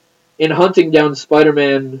 And in hunting down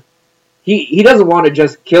Spider-Man, he doesn't want to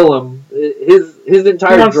just kill him. His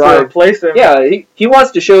entire he wants drive to replace him. Yeah, he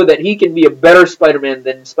wants to show that he can be a better Spider-Man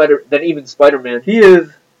than even Spider-Man. He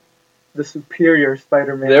is the superior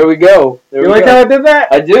Spider-Man. There we go. You like how I did that?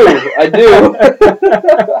 I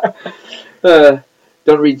do.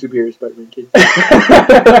 Don't read Superior Spider-Man, kids.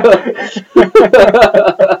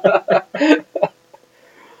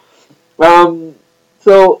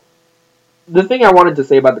 So the thing I wanted to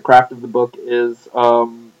say about the craft of the book is,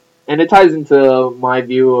 and it ties into my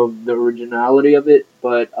view of the originality of it,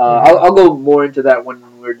 but I'll go more into that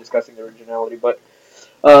when we're discussing the originality. But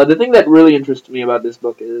the thing that really interests me about this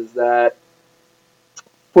book is that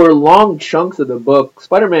for long chunks of the book,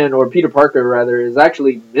 Spider-Man, or Peter Parker rather, is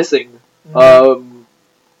actually missing.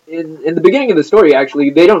 In the beginning of the story,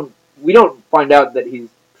 actually, we don't find out that he's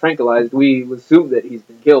tranquilized. We assume that he's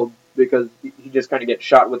been killed because he just kind of gets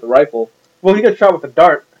shot with a rifle. Well, he gets shot with a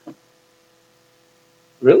dart.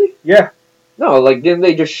 Really? Yeah. No, like didn't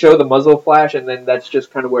they just show the muzzle flash and then that's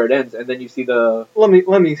just kind of where it ends, and then you see the Let me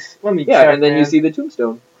yeah, check, and then man. you see the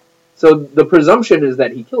tombstone. So the presumption is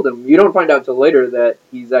that he killed him. You don't find out till later that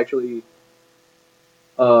he's actually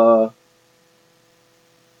that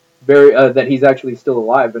he's actually still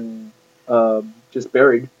alive and just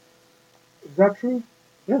buried. Is that true?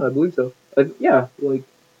 Yeah, I believe so. Yeah, like.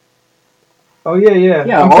 Oh yeah.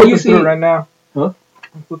 Yeah, I'm all flipping you see through it right now. Huh?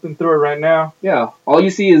 I'm flipping through it right now. Yeah, all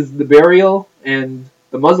you see is the burial and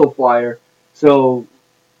the muzzle flyer. So,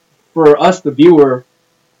 for us, the viewer,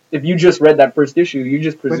 if you just read that first issue, you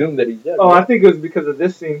just presume that he's dead. Oh, right? I think it was because of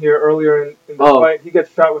this scene here earlier in the fight. He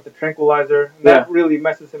gets shot with a tranquilizer, and that really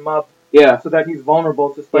messes him up. Yeah. So that he's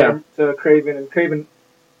vulnerable to to Kraven, and Kraven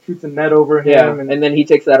shoots a net over him. Yeah, and then he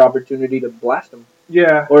takes that opportunity to blast him.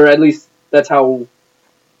 Yeah. Or at least that's how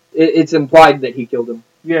it's implied that he killed him.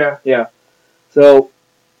 Yeah. Yeah. So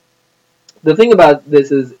the thing about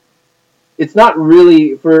this is, it's not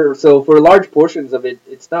really for large portions of it.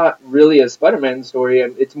 It's not really a Spider-Man story,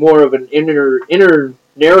 and it's more of an inner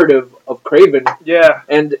narrative of Kraven. Yeah.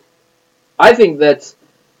 And I think that's,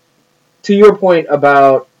 to your point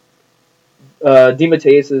about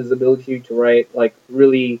DeMatteis's ability to write like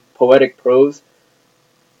really poetic prose.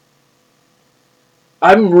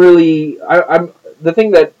 I'm the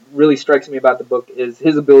thing that really strikes me about the book is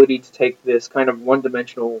his ability to take this kind of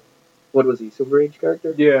one-dimensional, what was he, Silver Age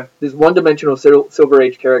character? Yeah. This one-dimensional Silver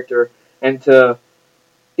Age character, and to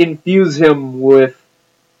infuse him with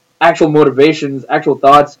actual motivations, actual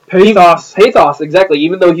thoughts. Pathos, exactly.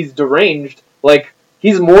 Even though he's deranged, like,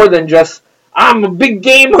 he's more than just, I'm a big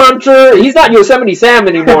game hunter. He's not Yosemite Sam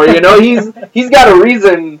anymore, you know? He's got a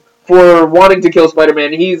reason for wanting to kill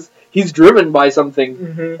Spider-Man. He's driven by something.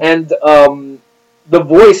 Mm-hmm. And the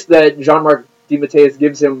voice that Jean-Marc DeMatteis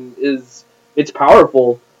gives him it's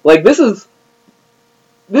powerful. Like, this is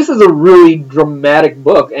a really dramatic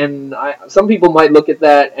book, and some people might look at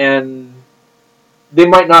that and they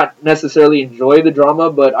might not necessarily enjoy the drama,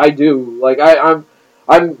 but I do. Like, I'm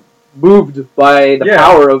moved by the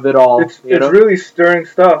power of it all. It's really stirring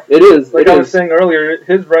stuff. It is. Like I was saying earlier,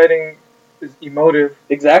 his writing is emotive.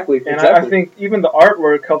 Exactly. And I think even the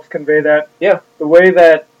artwork helps convey that. Yeah. The way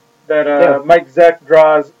that Mike Zeck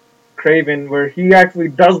draws Kraven, where he actually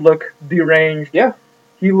does look deranged. Yeah.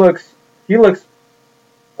 He looks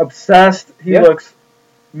obsessed. He looks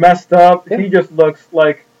messed up. Yeah. He just looks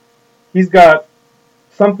like he's got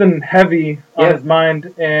something heavy on his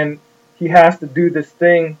mind, and he has to do this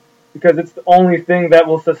thing because it's the only thing that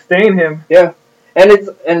will sustain him. Yeah.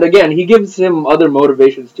 And again, he gives him other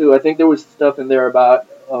motivations too. I think there was stuff in there about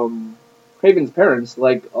Kraven's parents,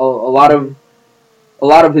 like a lot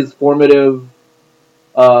of his formative,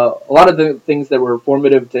 a lot of the things that were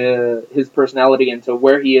formative to his personality and to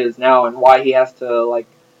where he is now and why he has to like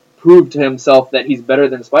prove to himself that he's better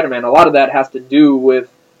than Spider-Man. A lot of that has to do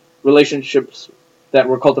with relationships that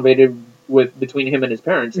were cultivated between him and his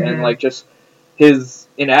parents, and like just his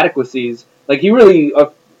inadequacies. Like he really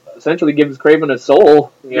essentially gives Kraven a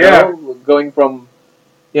soul, you know, going from,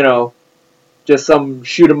 just some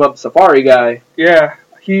shoot-'em-up safari guy. Yeah,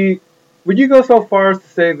 would you go so far as to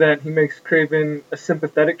say that he makes Kraven a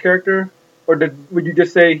sympathetic character, or would you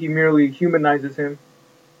just say he merely humanizes him?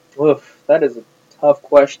 Oof, that is a tough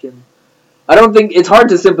question. I don't think it's hard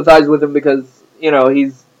to sympathize with him because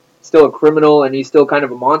he's still a criminal and he's still kind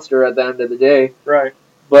of a monster at the end of the day. Right.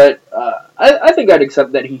 But I think I'd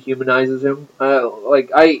accept that he humanizes him.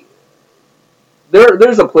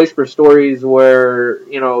 There's a place for stories where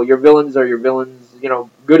your villains are your villains.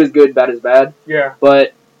 Good is good, bad is bad. Yeah.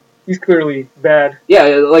 But he's clearly bad. Yeah,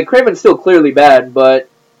 like Kraven's still clearly bad, but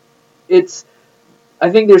I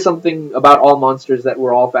think there's something about all monsters that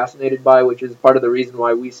we're all fascinated by, which is part of the reason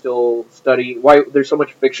why we still study, why there's so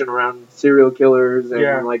much fiction around serial killers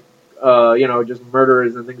and just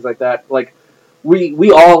murderers and things like that. Like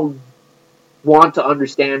we all want to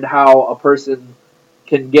understand how a person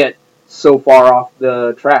can get so far off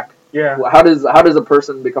the track. Yeah. How does a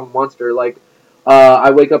person become a monster? Like,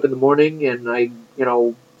 I wake up in the morning and I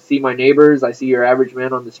see my neighbors. I see your average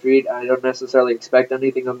man on the street. I don't necessarily expect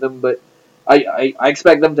anything of them, but I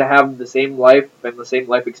expect them to have the same life and the same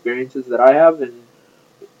life experiences that I have. And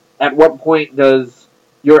at what point does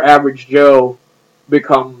your average Joe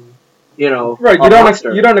become, right?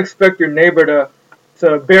 You don't expect your neighbor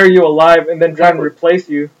to bury you alive and then try and replace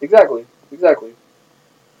you. Exactly.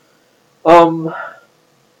 So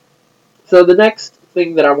the next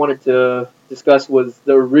thing that I wanted to discuss was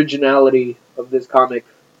the originality of this comic.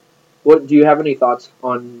 What do you have any thoughts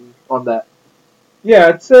on that? Yeah,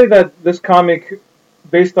 I'd say that this comic,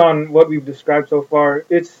 based on what we've described so far,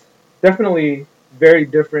 it's definitely very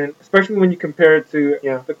different, especially when you compare it to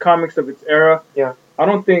the comics of its era. Yeah.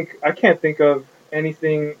 I can't think of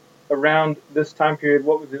anything around this time period.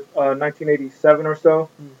 What was it, 1987 or so,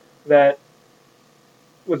 that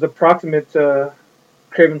was approximate to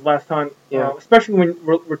Kraven's Last Hunt. Yeah. Especially when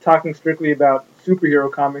we're talking strictly about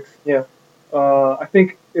superhero comics. Yeah. I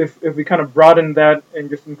think if we kind of broaden that and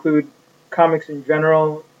just include comics in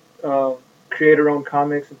general, creator-owned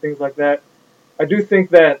comics and things like that, I do think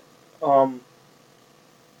that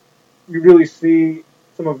you really see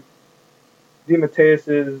some of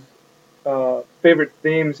DeMatteis's favorite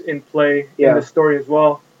themes in play in this story as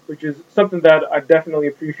well, which is something that I definitely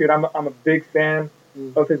appreciate. I'm a big fan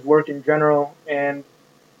of his work in general, and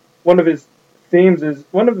one of his themes is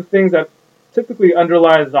one of the things that typically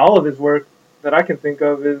underlies all of his work that I can think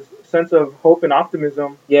of is a sense of hope and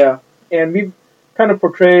optimism. Yeah. And we've kind of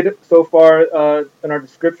portrayed so far in our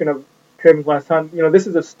description of Kraven's Last Hunt, this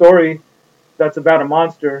is a story that's about a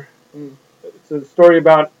monster. It's a story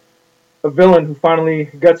about a villain who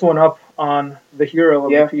finally gets one up on the hero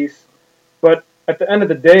of the piece. But at the end of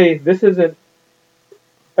the day, this isn't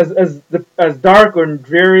as dark or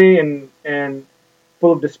dreary and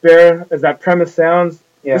full of despair as that premise sounds.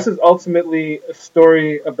 Yeah. This is ultimately a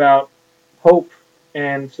story about hope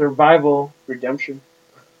and survival. Redemption.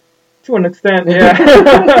 To an extent,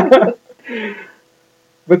 yeah.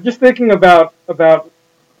 But just thinking about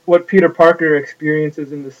what Peter Parker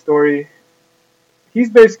experiences in the story, he's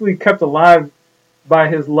basically kept alive by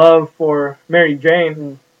his love for Mary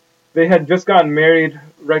Jane. They had just gotten married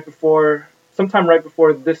sometime right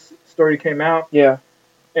before this story came out. Yeah.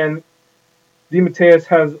 And DeMatteis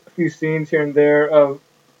has a few scenes here and there of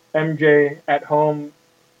MJ at home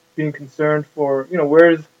being concerned for,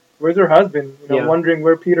 where's her husband? Wondering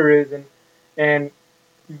where Peter is, and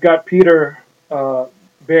you've got Peter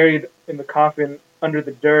buried in the coffin under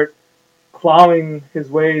the dirt, clawing his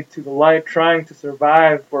way to the light, trying to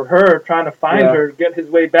survive for her, trying to find her, get his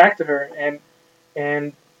way back to her,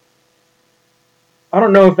 and I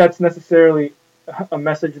don't know if that's necessarily a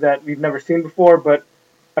message that we've never seen before, but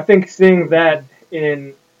I think seeing that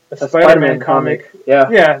in a Spider-Man comic,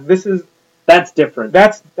 that's different.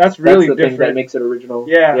 That's really the different. Thing that makes it original.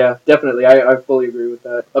 Yeah, definitely. I fully agree with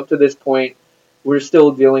that. Up to this point, we're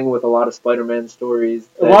still dealing with a lot of Spider-Man stories.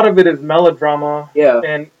 A lot of it is melodrama.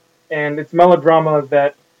 Yeah, and it's melodrama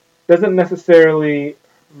that doesn't necessarily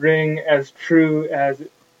ring as true as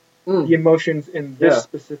the emotions in this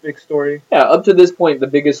specific story. Yeah, up to this point, the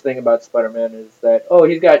biggest thing about Spider-Man is that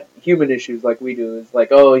he's got human issues like we do. It's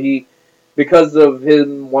like because of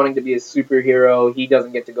him wanting to be a superhero, he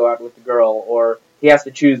doesn't get to go out with the girl, or he has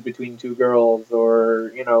to choose between two girls,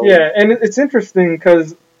 or Yeah, and it's interesting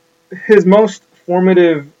because his most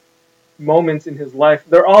formative moments in his life,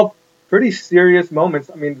 they're all pretty serious moments.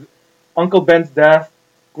 I mean, Uncle Ben's death,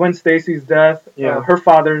 Gwen Stacy's death, her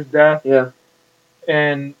father's death,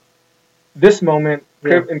 and this moment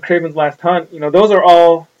in Kraven's Last Hunt, those are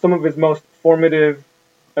all some of his most formative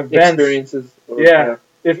events. Experiences.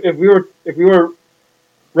 If we were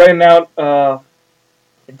writing out, and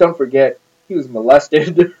don't forget, he was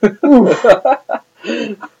molested.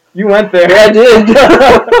 You went there. Yeah, I did.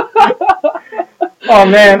 Oh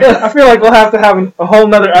man, I feel like we'll have to have a whole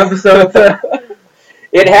nother episode.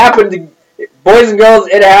 It happened, boys and girls.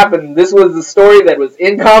 It happened. This was the story that was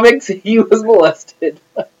in comics. He was molested.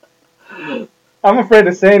 I'm afraid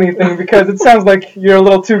to say anything because it sounds like you're a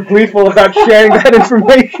little too gleeful about sharing that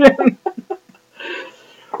information.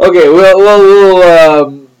 Okay,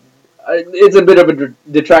 we'll it's a bit of a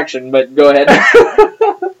detraction, but go ahead.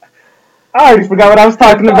 I already forgot what I was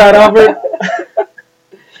talking about, Albert.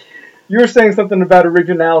 You were saying something about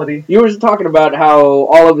originality. You were talking about how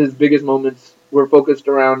all of his biggest moments were focused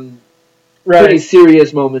around pretty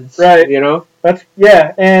serious moments. Right.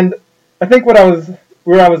 And I think where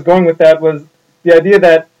I was going with that was the idea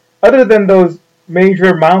that other than those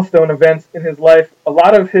major milestone events in his life. A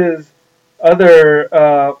lot of his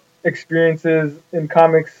other experiences in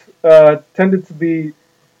comics tended to be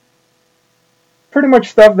pretty much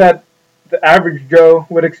stuff that the average Joe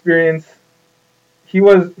would experience.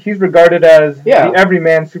 He's regarded as the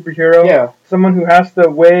everyman superhero, someone who has to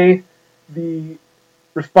weigh the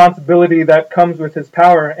responsibility that comes with his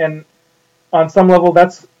power, and on some level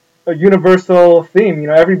that's a universal theme.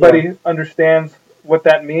 Everybody understands what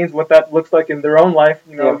that means, what that looks like in their own life.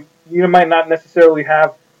 You might not necessarily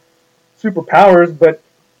have superpowers, but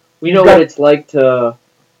we know what it's like to,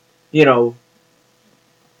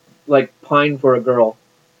 like pine for a girl,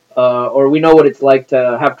 or we know what it's like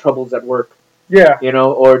to have troubles at work. Yeah.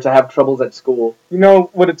 Or to have troubles at school. You know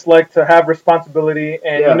what it's like to have responsibility,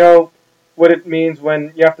 and you know what it means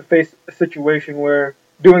when you have to face a situation where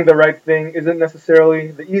doing the right thing isn't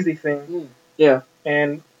necessarily the easy thing. Yeah.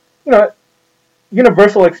 And,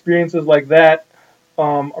 universal experiences like that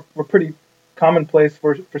were pretty commonplace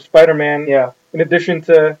for Spider-Man. Yeah. In addition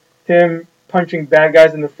to him punching bad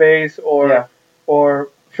guys in the face or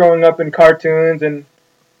showing up in cartoons and,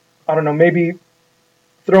 I don't know, maybe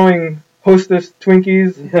throwing Hostess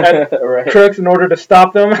Twinkies at crooks in order to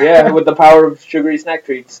stop them. With the power of sugary snack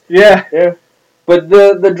treats. Yeah. But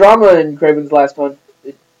the drama in Kraven's Last Hunt,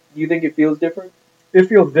 do you think it feels different? It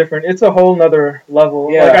feels different. It's a whole nother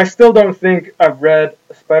level. Yeah. I still don't think I've read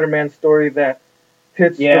a Spider-Man story that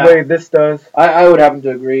hits the way this does. I would happen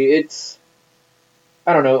to agree. It's,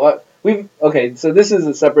 I don't know. So this is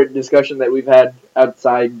a separate discussion that we've had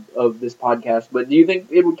outside of this podcast, but do you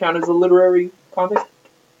think it would count as a literary comic?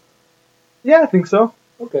 Yeah, I think so.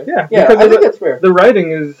 Okay. Yeah, because I think that's fair. The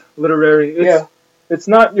writing is literary. It's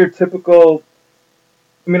not your typical...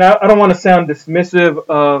 I mean, I don't want to sound dismissive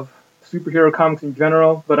of superhero comics in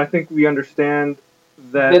general, but I think we understand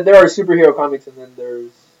that... There are superhero comics and then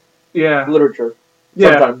there's literature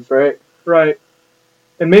sometimes, right? Right.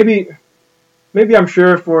 And maybe I'm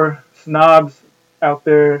sure for snobs out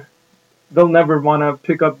there, they'll never want to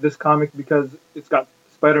pick up this comic because it's got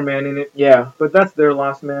Spider-Man in it. Yeah. But that's their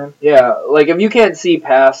loss, man. Yeah, like if you can't see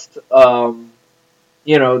past, the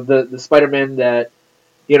Spider-Man that,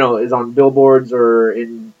 is on billboards or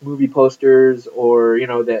in movie posters or,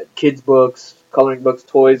 that kids' books, coloring books,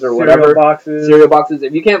 toys, or whatever. Cereal boxes.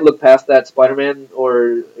 If you can't look past that Spider-Man,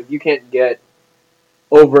 or if you can't get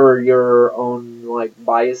over your own,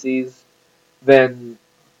 biases, then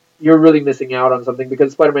you're really missing out on something,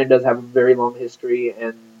 because Spider-Man does have a very long history,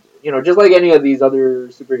 and just like any of these other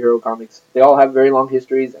superhero comics, they all have very long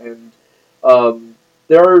histories, and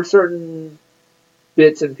there are certain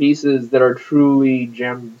bits and pieces that are truly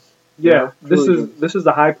gems. Yeah, this is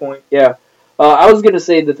the high point. Yeah, I was gonna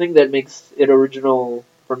say the thing that makes it original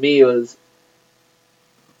for me was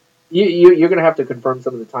you're gonna have to confirm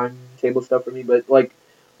some of the timetable stuff for me, but a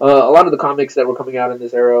lot of the comics that were coming out in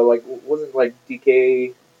this era, wasn't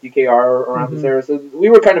DKR around this era, so we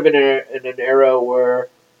were kind of in an era where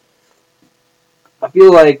I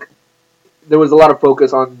feel like there was a lot of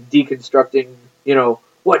focus on deconstructing,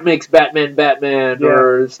 what makes Batman Batman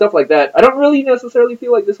or stuff like that. I don't really necessarily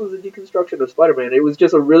feel like this was a deconstruction of Spider-Man. It was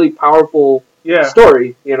just a really powerful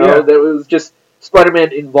story, that it was just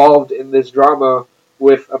Spider-Man involved in this drama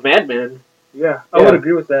with a madman. Yeah, I would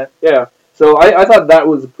agree with that. Yeah, so I thought that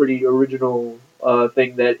was a pretty original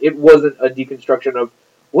thing, that it wasn't a deconstruction of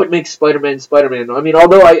what makes Spider-Man Spider-Man. I mean,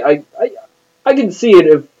 although I can see it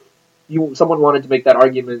if someone wanted to make that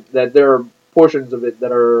argument, that there are portions of it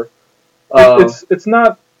that are... It's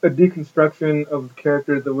not a deconstruction of the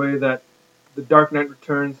character the way that The Dark Knight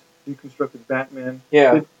Returns deconstructed Batman.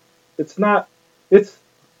 Yeah. It's not... It's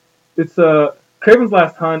Kraven's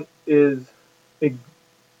Last Hunt is a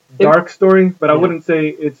dark story, but I wouldn't say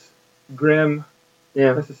it's grim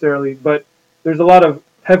necessarily. But there's a lot of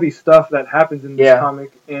heavy stuff that happens in this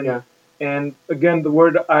comic. And again, the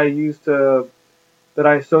word I use that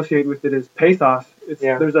I associate with it is pathos.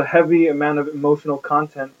 There's a heavy amount of emotional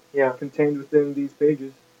content contained within these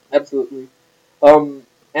pages. Absolutely.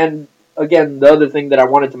 And again, the other thing that I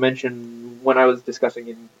wanted to mention when I was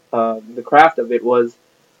discussing the craft of it was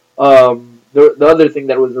the other thing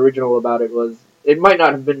that was original about it was it might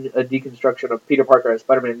not have been a deconstruction of Peter Parker as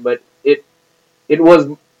Spider-Man, but it was,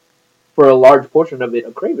 for a large portion of it,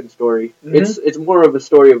 a Kraven story. Mm-hmm. It's more of a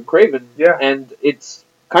story of Kraven, and it's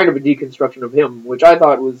kind of a deconstruction of him, which I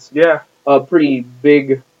thought was a pretty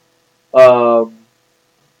big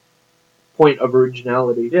point of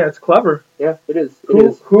originality. Yeah, it's clever. Yeah, it is.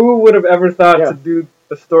 Who would have ever thought to do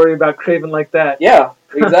a story about Kraven like that? Yeah,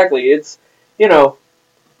 exactly. It's,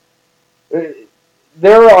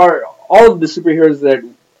 there are all of the superheroes that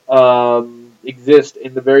exist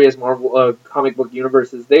in the various Marvel comic book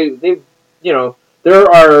universes, they've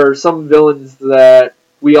there are some villains that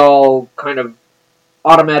we all kind of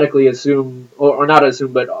automatically assume, or not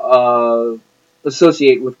assume, but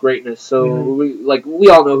associate with greatness. So we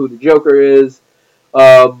all know who the Joker is.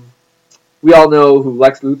 We all know who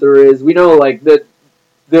Lex Luthor is. We know that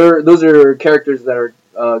those are characters that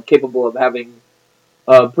are capable of having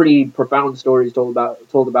pretty profound stories told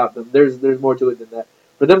about them. There's more to it than that.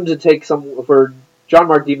 For them to take for John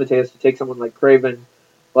Mark DeMatteis to take someone like Kraven,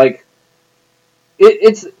 like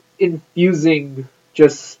it's infusing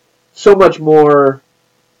just so much more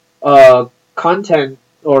content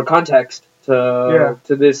or context to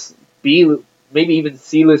this B, maybe even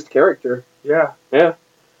C-list character. Yeah.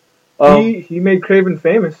 He made Kraven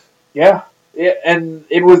famous. Yeah, and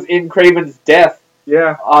it was in Kraven's death.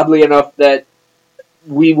 Yeah. Oddly enough, that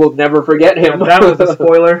we will never forget him. Yeah, that was a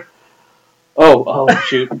spoiler. Oh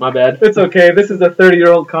shoot, my bad. It's okay. This is a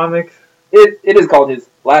 30-year-old comic. It is called his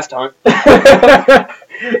last time.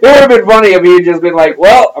 It would have been funny if he had just been like,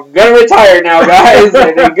 "Well, I'm gonna retire now, guys,"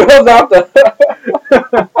 and he goes out the.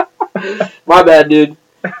 My bad, dude.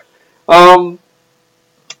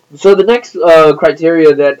 So the next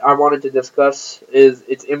criteria that I wanted to discuss is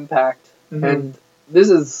its impact, and this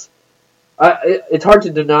is. It's hard to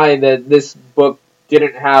deny that this book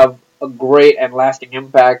didn't have a great and lasting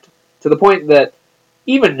impact, to the point that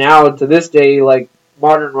even now, to this day, like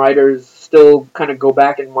modern writers still kind of go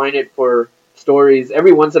back and mine it for stories.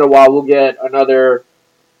 Every once in a while, we'll get another,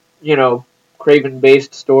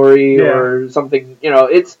 Kraven-based story or something.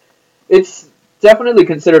 It's definitely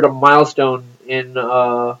considered a milestone in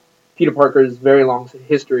Peter Parker's very long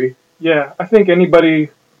history. Yeah, I think anybody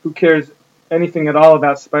who cares anything at all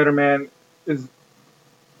about Spider-Man is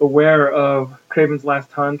aware of Kraven's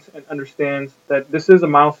Last Hunt and understands that this is a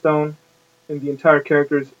milestone in the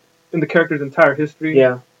character's entire history.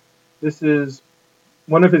 Yeah. This is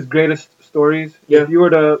one of his greatest stories. Yeah. If you were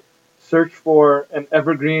to search for an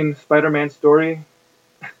evergreen Spider-Man story,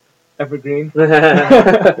 evergreen,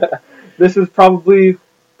 this is probably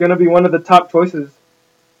going to be one of the top choices.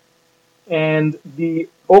 And the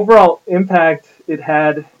overall impact it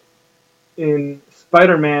had in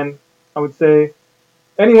Spider-Man, I would say,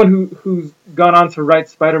 anyone who's gone on to write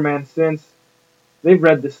Spider-Man since, they've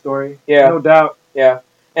read this story. Yeah. No doubt. Yeah.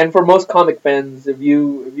 And for most comic fans, if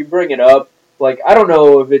you bring it up, I don't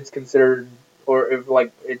know if it's considered, or if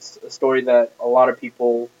it's a story that a lot of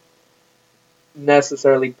people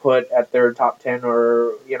necessarily put at their top 10,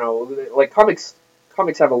 or comics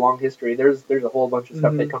have a long history. There's a whole bunch of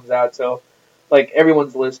stuff that comes out, so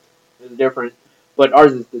everyone's list is different, but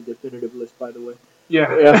ours is the definitive list, by the way.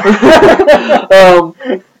 Yeah.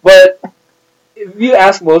 But if you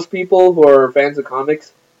ask most people who are fans of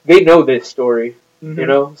comics, they know this story.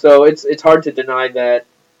 So it's hard to deny that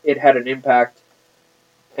it had an impact.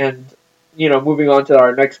 And moving on to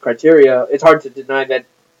our next criteria, it's hard to deny that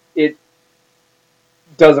it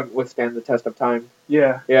doesn't withstand the test of time.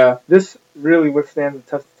 Yeah. This really withstands the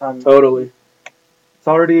test of time. Totally. It's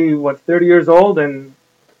already 30 years old, and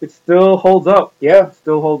it still holds up. Yeah. It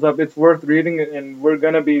still holds up. It's worth reading it, and we're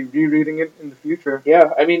gonna be rereading it in the future.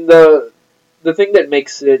 Yeah. I mean, the thing that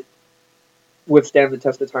makes it withstand the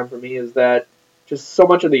test of time for me is that just so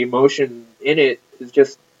much of the emotion in it is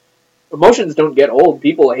just, emotions don't get old.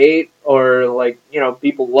 People hate, or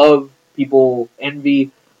people love, people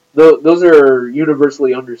envy. Those are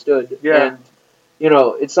universally understood. Yeah. And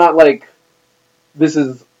it's not like this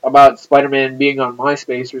is about Spider-Man being on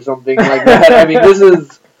MySpace or something like that. I mean,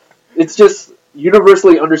 it's just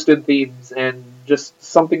universally understood themes, and just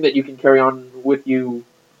something that you can carry on with you.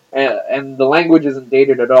 And the language isn't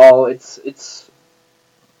dated at all. It's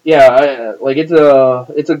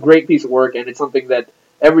a great piece of work, and it's something that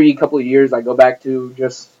every couple of years I go back to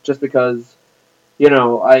just because,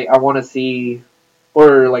 I want to see,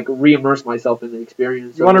 or re-immerse myself in the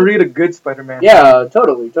experience. You want to read a good Spider-Man? Yeah,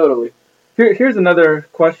 totally. Here's another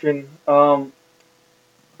question.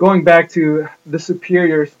 Going back to the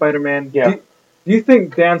Superior Spider-Man. Yeah. Do you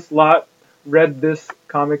think Dan Slott read this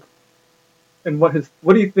comic? And what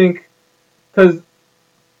do you think? Because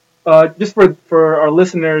just for our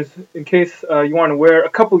listeners, in case you aren't aware, a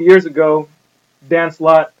couple years ago, Dan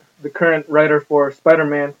Slott, the current writer for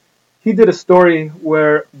Spider-Man, he did a story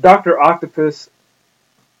where Dr. Octopus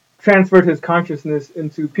transferred his consciousness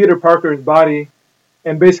into Peter Parker's body,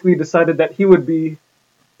 and basically decided that he would be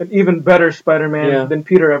an even better Spider-Man than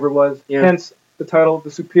Peter ever was. Yeah. Hence the title, The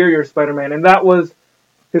Superior Spider-Man. And that was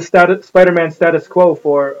his Spider-Man status quo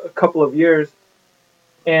for a couple of years.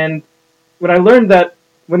 And when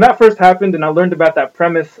that first happened and I learned about that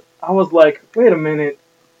premise, I was like, wait a minute,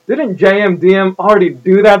 didn't JMDM already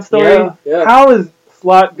do that story? Yeah, yeah. How is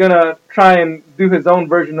Slott gonna try and do his own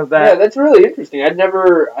version of that? Yeah, that's really interesting. I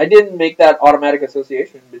didn't make that automatic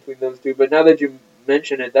association between those two, but now that you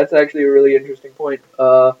mention it, that's actually a really interesting point.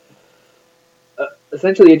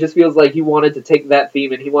 Essentially, it just feels like he wanted to take that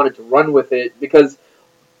theme and he wanted to run with it because,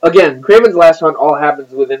 again, Kraven's Last Hunt all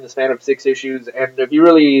happens within the span of 6 issues, and if you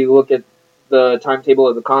really look at the timetable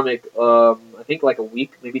of the comic, I think like a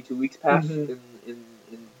week, maybe 2 weeks pass in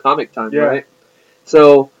comic time, right?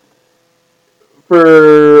 So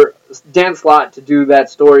for Dan Slott to do that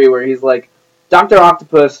story where he's like, Dr.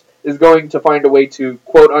 Octopus is going to find a way to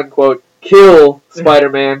quote unquote kill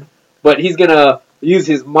Spider-Man, but he's gonna use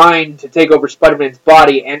his mind to take over Spider-Man's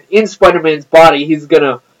body, and in Spider-Man's body he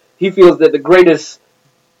feels that the greatest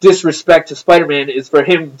disrespect to Spider-Man is for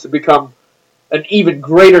him to become an even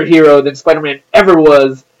greater hero than Spider-Man ever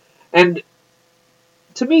was. And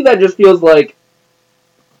to me that just feels like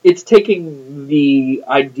it's taking the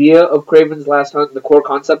idea of Kraven's Last Hunt, the core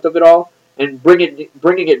concept of it all, and bringing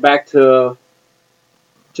it back to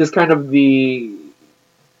just kind of the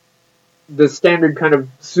standard kind of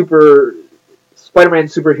Spider-Man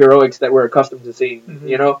superheroics that we're accustomed to seeing,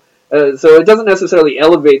 you know? So it doesn't necessarily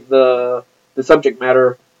elevate the subject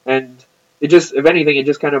matter, and it just, if anything, it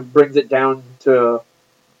just kind of brings it down to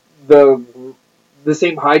the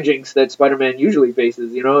same hijinks that Spider-Man usually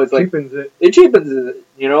faces, you know? It's like it cheapens it,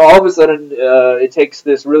 you know? All of a sudden, it takes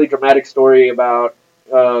this really dramatic story about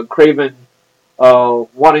Kraven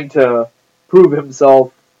wanting to prove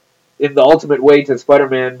himself in the ultimate way to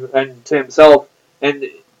Spider-Man and to himself, and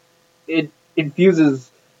it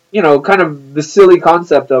infuses, you know, kind of the silly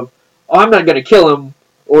concept of, oh, I'm not going to kill him,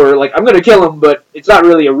 or like, I'm going to kill him, but it's not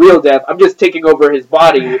really a real death, I'm just taking over his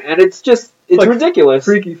body, and it's just, it's like ridiculous.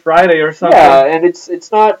 Freaky Friday or something. Yeah, and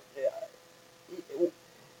it's not,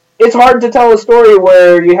 it's hard to tell a story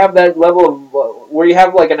where you have that level of, where you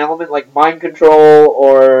have like an element like mind control,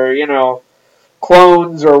 or, you know,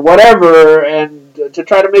 clones, or whatever, and to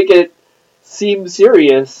try to make it seem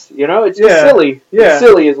serious, you know, it's just silly. Yeah. It's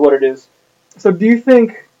silly is what it is. So do you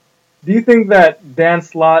think that Dan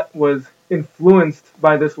Slott was influenced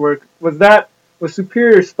by this work? Was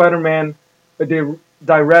Superior Spider-Man a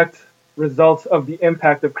direct result of the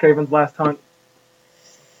impact of Kraven's Last Hunt?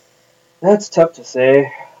 That's tough to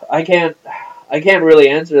say. I can't really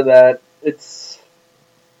answer that.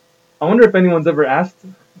 I wonder if anyone's ever asked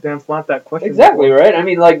Dan Slott that question. Exactly, before. Right? I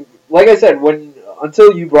mean, like I said,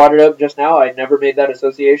 until you brought it up just now, I never made that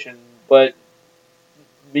association, but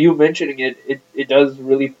you mentioning it does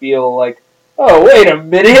really feel like, oh, wait a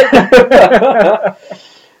minute.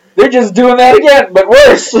 They're just doing that again, but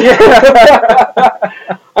worse.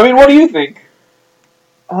 I mean, what do you think?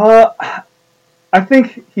 I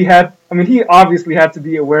think he obviously had to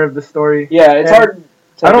be aware of the story. Yeah, it's hard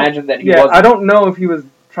to imagine that he wasn't. I don't know if he was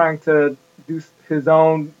trying to do his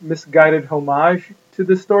own misguided homage to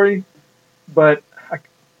this story, but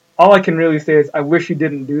all I can really say is I wish he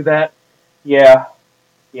didn't do that. Yeah.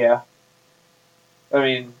 I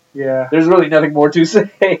mean, there's really nothing more to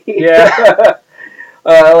say. Yeah.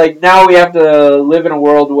 Like, now we have to live in a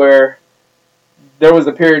world where there was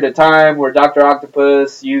a period of time where Dr.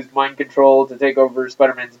 Octopus used mind control to take over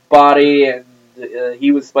Spider-Man's body, and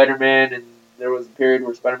he was Spider-Man, and there was a period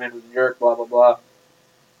where Spider-Man was a jerk, blah, blah, blah.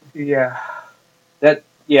 Yeah.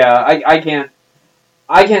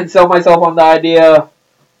 I can't sell myself on the idea,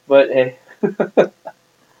 but hey.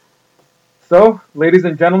 So, ladies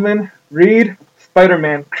and gentlemen, read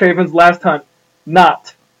Spider-Man, Kraven's Last Hunt,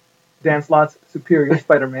 not Dan Slott's Superior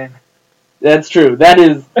Spider-Man. That's true. That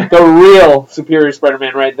is the real Superior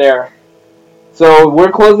Spider-Man right there. So,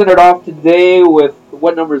 we're closing it off today with,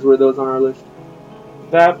 what numbers were those on our list?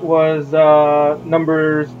 That was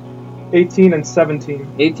numbers 18 and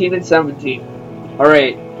 17. 18 and 17.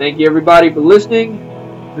 Alright, thank you everybody for listening.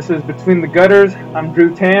 This is Between the Gutters. I'm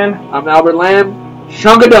Drew Tan. I'm Albert Lamb.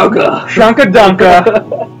 Shankadunka!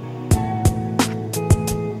 Shankadunka!